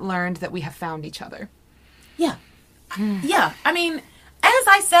haven't yet learned that we have found each other. Yeah. Yeah. I mean, as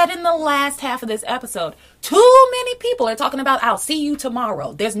I said in the last half of this episode, too many people are talking about, I'll see you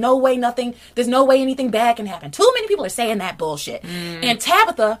tomorrow. There's no way anything bad can happen. Too many people are saying that bullshit. And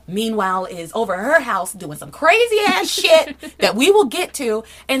Tabitha, meanwhile, is over at her house doing some crazy ass shit that we will get to,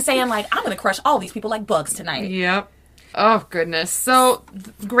 and saying, like, I'm going to crush all these people like bugs tonight. Yep. Oh, goodness. So,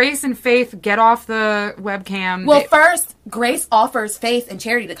 Grace and Faith get off the webcam. Well, first, Grace offers Faith and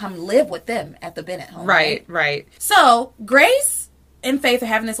Charity to come live with them at the Bennett home. Right. So, Grace and Faith are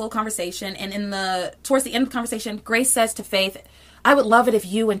having this little conversation, and towards the end of the conversation, Grace says to Faith, I would love it if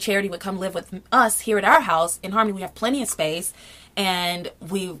you and Charity would come live with us here at our house. In Harmony, we have plenty of space, and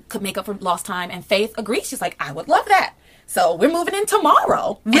we could make up for lost time. And Faith agrees. She's like, I would love that. So we're moving in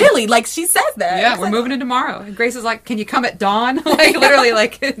tomorrow. Really? Like, she says that. Yeah, we're moving in tomorrow. And Grace is like, can you come at dawn? Like, literally,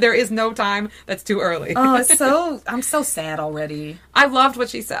 like, there is no time that's too early. Oh, I'm so sad already. I loved what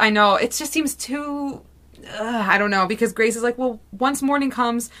she said. I know. It just seems too... I don't know, because Grace is like, well, once morning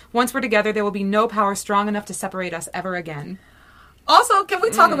comes, once we're together, there will be no power strong enough to separate us ever again. Also, can we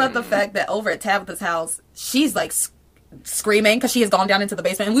talk about the fact that over at Tabitha's house, she's like screaming because she has gone down into the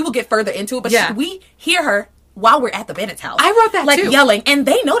basement, and we will get further into it, but we hear her while we're at the Bennett's house. I wrote that like, too. Yelling, and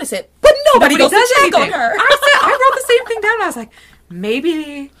they notice it, but nobody goes to check on her. I wrote the same thing down. I was like,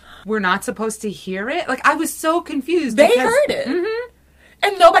 maybe we're not supposed to hear it. Like, I was so confused. They heard it. Mm-hmm.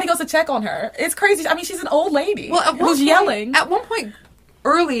 And nobody goes to check on her. It's crazy. I mean, she's an old lady who's yelling. At one point,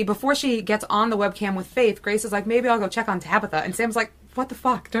 early, before she gets on the webcam with Faith, Grace is like, maybe I'll go check on Tabitha. And Sam's like, what the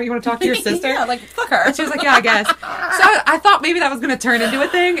fuck? Don't you want to talk to your sister? Yeah, like, fuck her. And she was like, yeah, I guess. So I thought maybe that was going to turn into a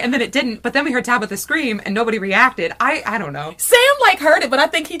thing, and then it didn't. But then we heard Tabitha scream, and nobody reacted. I don't know. Sam, like, heard it, but I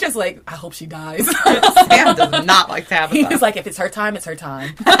think he just, like, I hope she dies. Sam does not like Tabitha. He's like, if it's her time, it's her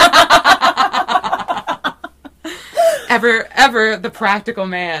time. Ever the practical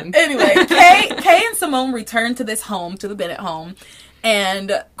man. Anyway, Kay and Simone return to this home, to the Bennett home,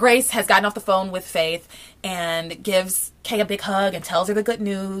 and Grace has gotten off the phone with Faith and gives Kay a big hug and tells her the good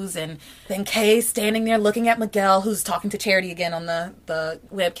news, and then Kay's standing there looking at Miguel, who's talking to Charity again on the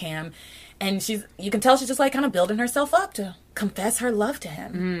webcam, and you can tell she's just like kind of building herself up to confess her love to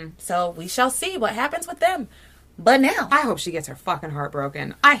him. So we shall see what happens with them. But now, I hope she gets her fucking heart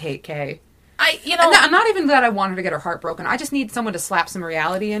broken. I hate Kay. I'm not even that I want her to get her heart broken. I just need someone to slap some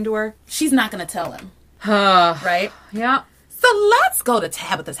reality into her. She's not going to tell him. Right? Yeah. So let's go to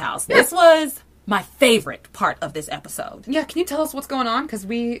Tabitha's house. This was my favorite part of this episode. Yeah, can you tell us what's going on? Because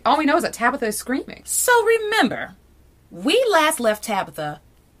all we know is that Tabitha is screaming. So remember, we last left Tabitha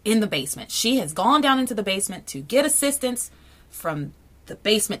in the basement. She has gone down into the basement to get assistance from the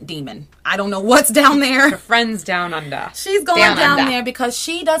basement demon. I don't know what's down there. Her friends down under. She's going down there because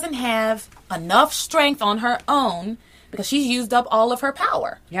she doesn't have enough strength on her own because she's used up all of her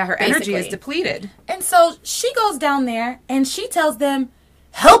power. Yeah, her energy is depleted. And so she goes down there and she tells them,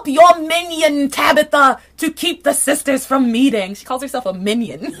 help your minion, Tabitha, to keep the sisters from meeting. She calls herself a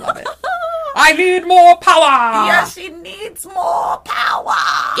minion. Love it. I need more power. Yeah, she needs more power.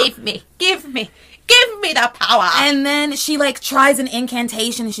 Give me the power. And then she tries an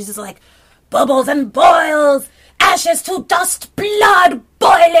incantation and she's just like, bubbles and boils, ashes to dust, blood,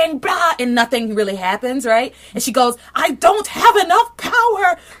 boiling blood. And nothing really happens, right? And she goes, I don't have enough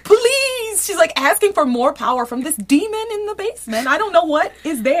power. Please. She's asking for more power from this demon in the basement. I don't know what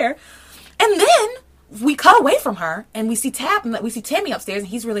is there. And then we cut away from her and we see Timmy upstairs and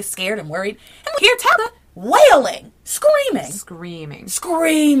he's really scared and worried. And we hear Tabitha wailing, screaming.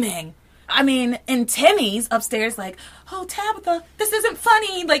 I mean, and Timmy's upstairs oh, Tabitha, this isn't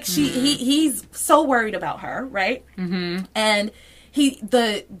funny. He's so worried about her, right? Mm-hmm. And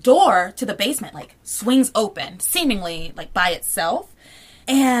the door to the basement, swings open, seemingly, by itself.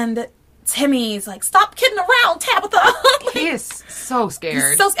 And Timmy's stop kidding around, Tabitha. He is so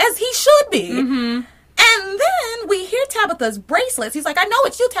scared. As he should be. Mm-hmm. And then we hear Tabitha's bracelets. He's like, I know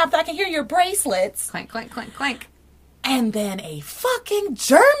it's you, Tabitha. I can hear your bracelets. Clank, clank, clank, clank. And then a fucking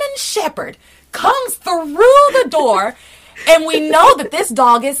German Shepherd comes through the door, and we know that this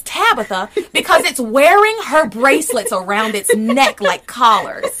dog is Tabitha because it's wearing her bracelets around its neck like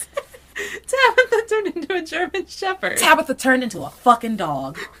collars. Tabitha turned into a German Shepherd. Tabitha turned into a fucking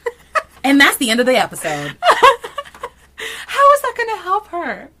dog. And that's the end of the episode. How is that going to help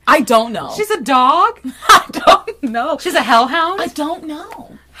her? I don't know. She's a dog? I don't know. She's a hellhound? I don't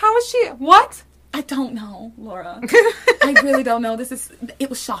know. How is she? What? I don't know, Laura. I really don't know. It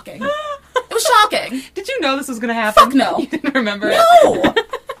was shocking. It was shocking. Did you know this was going to happen? Fuck no. You didn't remember it?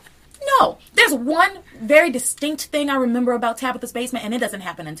 No. There's one very distinct thing I remember about Tabitha's basement, and it doesn't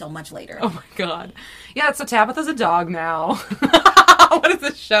happen until much later. Oh my God. Yeah, so Tabitha's a dog now. What is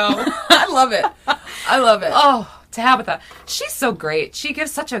this show? I love it. Oh, Tabitha. She's so great. She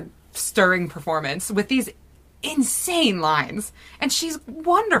gives such a stirring performance with these insane lines, and she's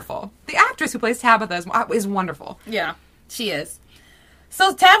wonderful. The actress who plays Tabitha is wonderful. Yeah, she is.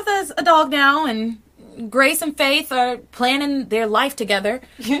 So Tabitha's a dog now, and Grace and Faith are planning their life together.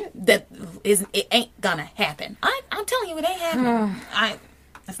 It ain't gonna happen. I'm telling you, it ain't happening.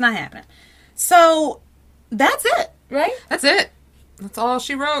 It's not happening. So that's it, right? That's it. That's all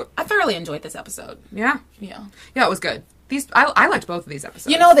she wrote. I thoroughly enjoyed this episode. Yeah, it was good. I liked both of these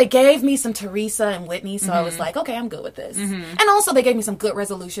episodes. They gave me some Teresa and Whitney, so I was like, okay, I'm good with this. Mm-hmm. And also, they gave me some good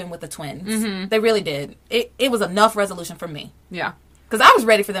resolution with the twins. Mm-hmm. They really did. It was enough resolution for me. Yeah. Because I was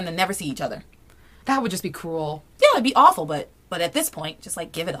ready for them to never see each other. That would just be cruel. Yeah, it'd be awful, but at this point, just,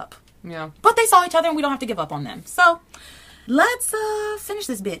 give it up. Yeah. But they saw each other, and we don't have to give up on them. So, let's finish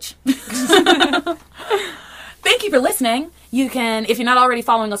this bitch. Thank you for listening. You can, if you're not already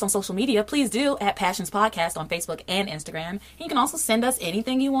following us on social media, please do at Passions Podcast on Facebook and Instagram. And you can also send us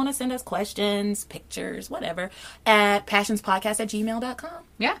anything you want to send us, questions, pictures, whatever, at passionspodcast@gmail.com.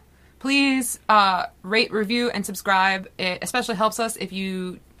 Yeah. Please rate, review, and subscribe. It especially helps us if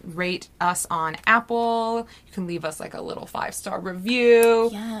you rate us on Apple. You can leave us like a little 5-star review.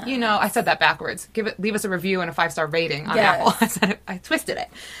 Yeah. You know, I said that backwards. Leave us a review and a 5-star rating on Apple. I twisted it.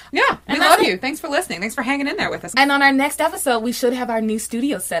 Yeah, we love you. Thanks for listening. Thanks for hanging in there with us. And on our next episode, we should have our new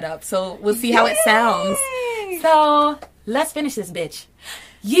studio set up, so we'll see how it sounds. So let's finish this bitch.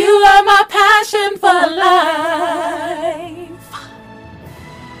 You are my passion for life.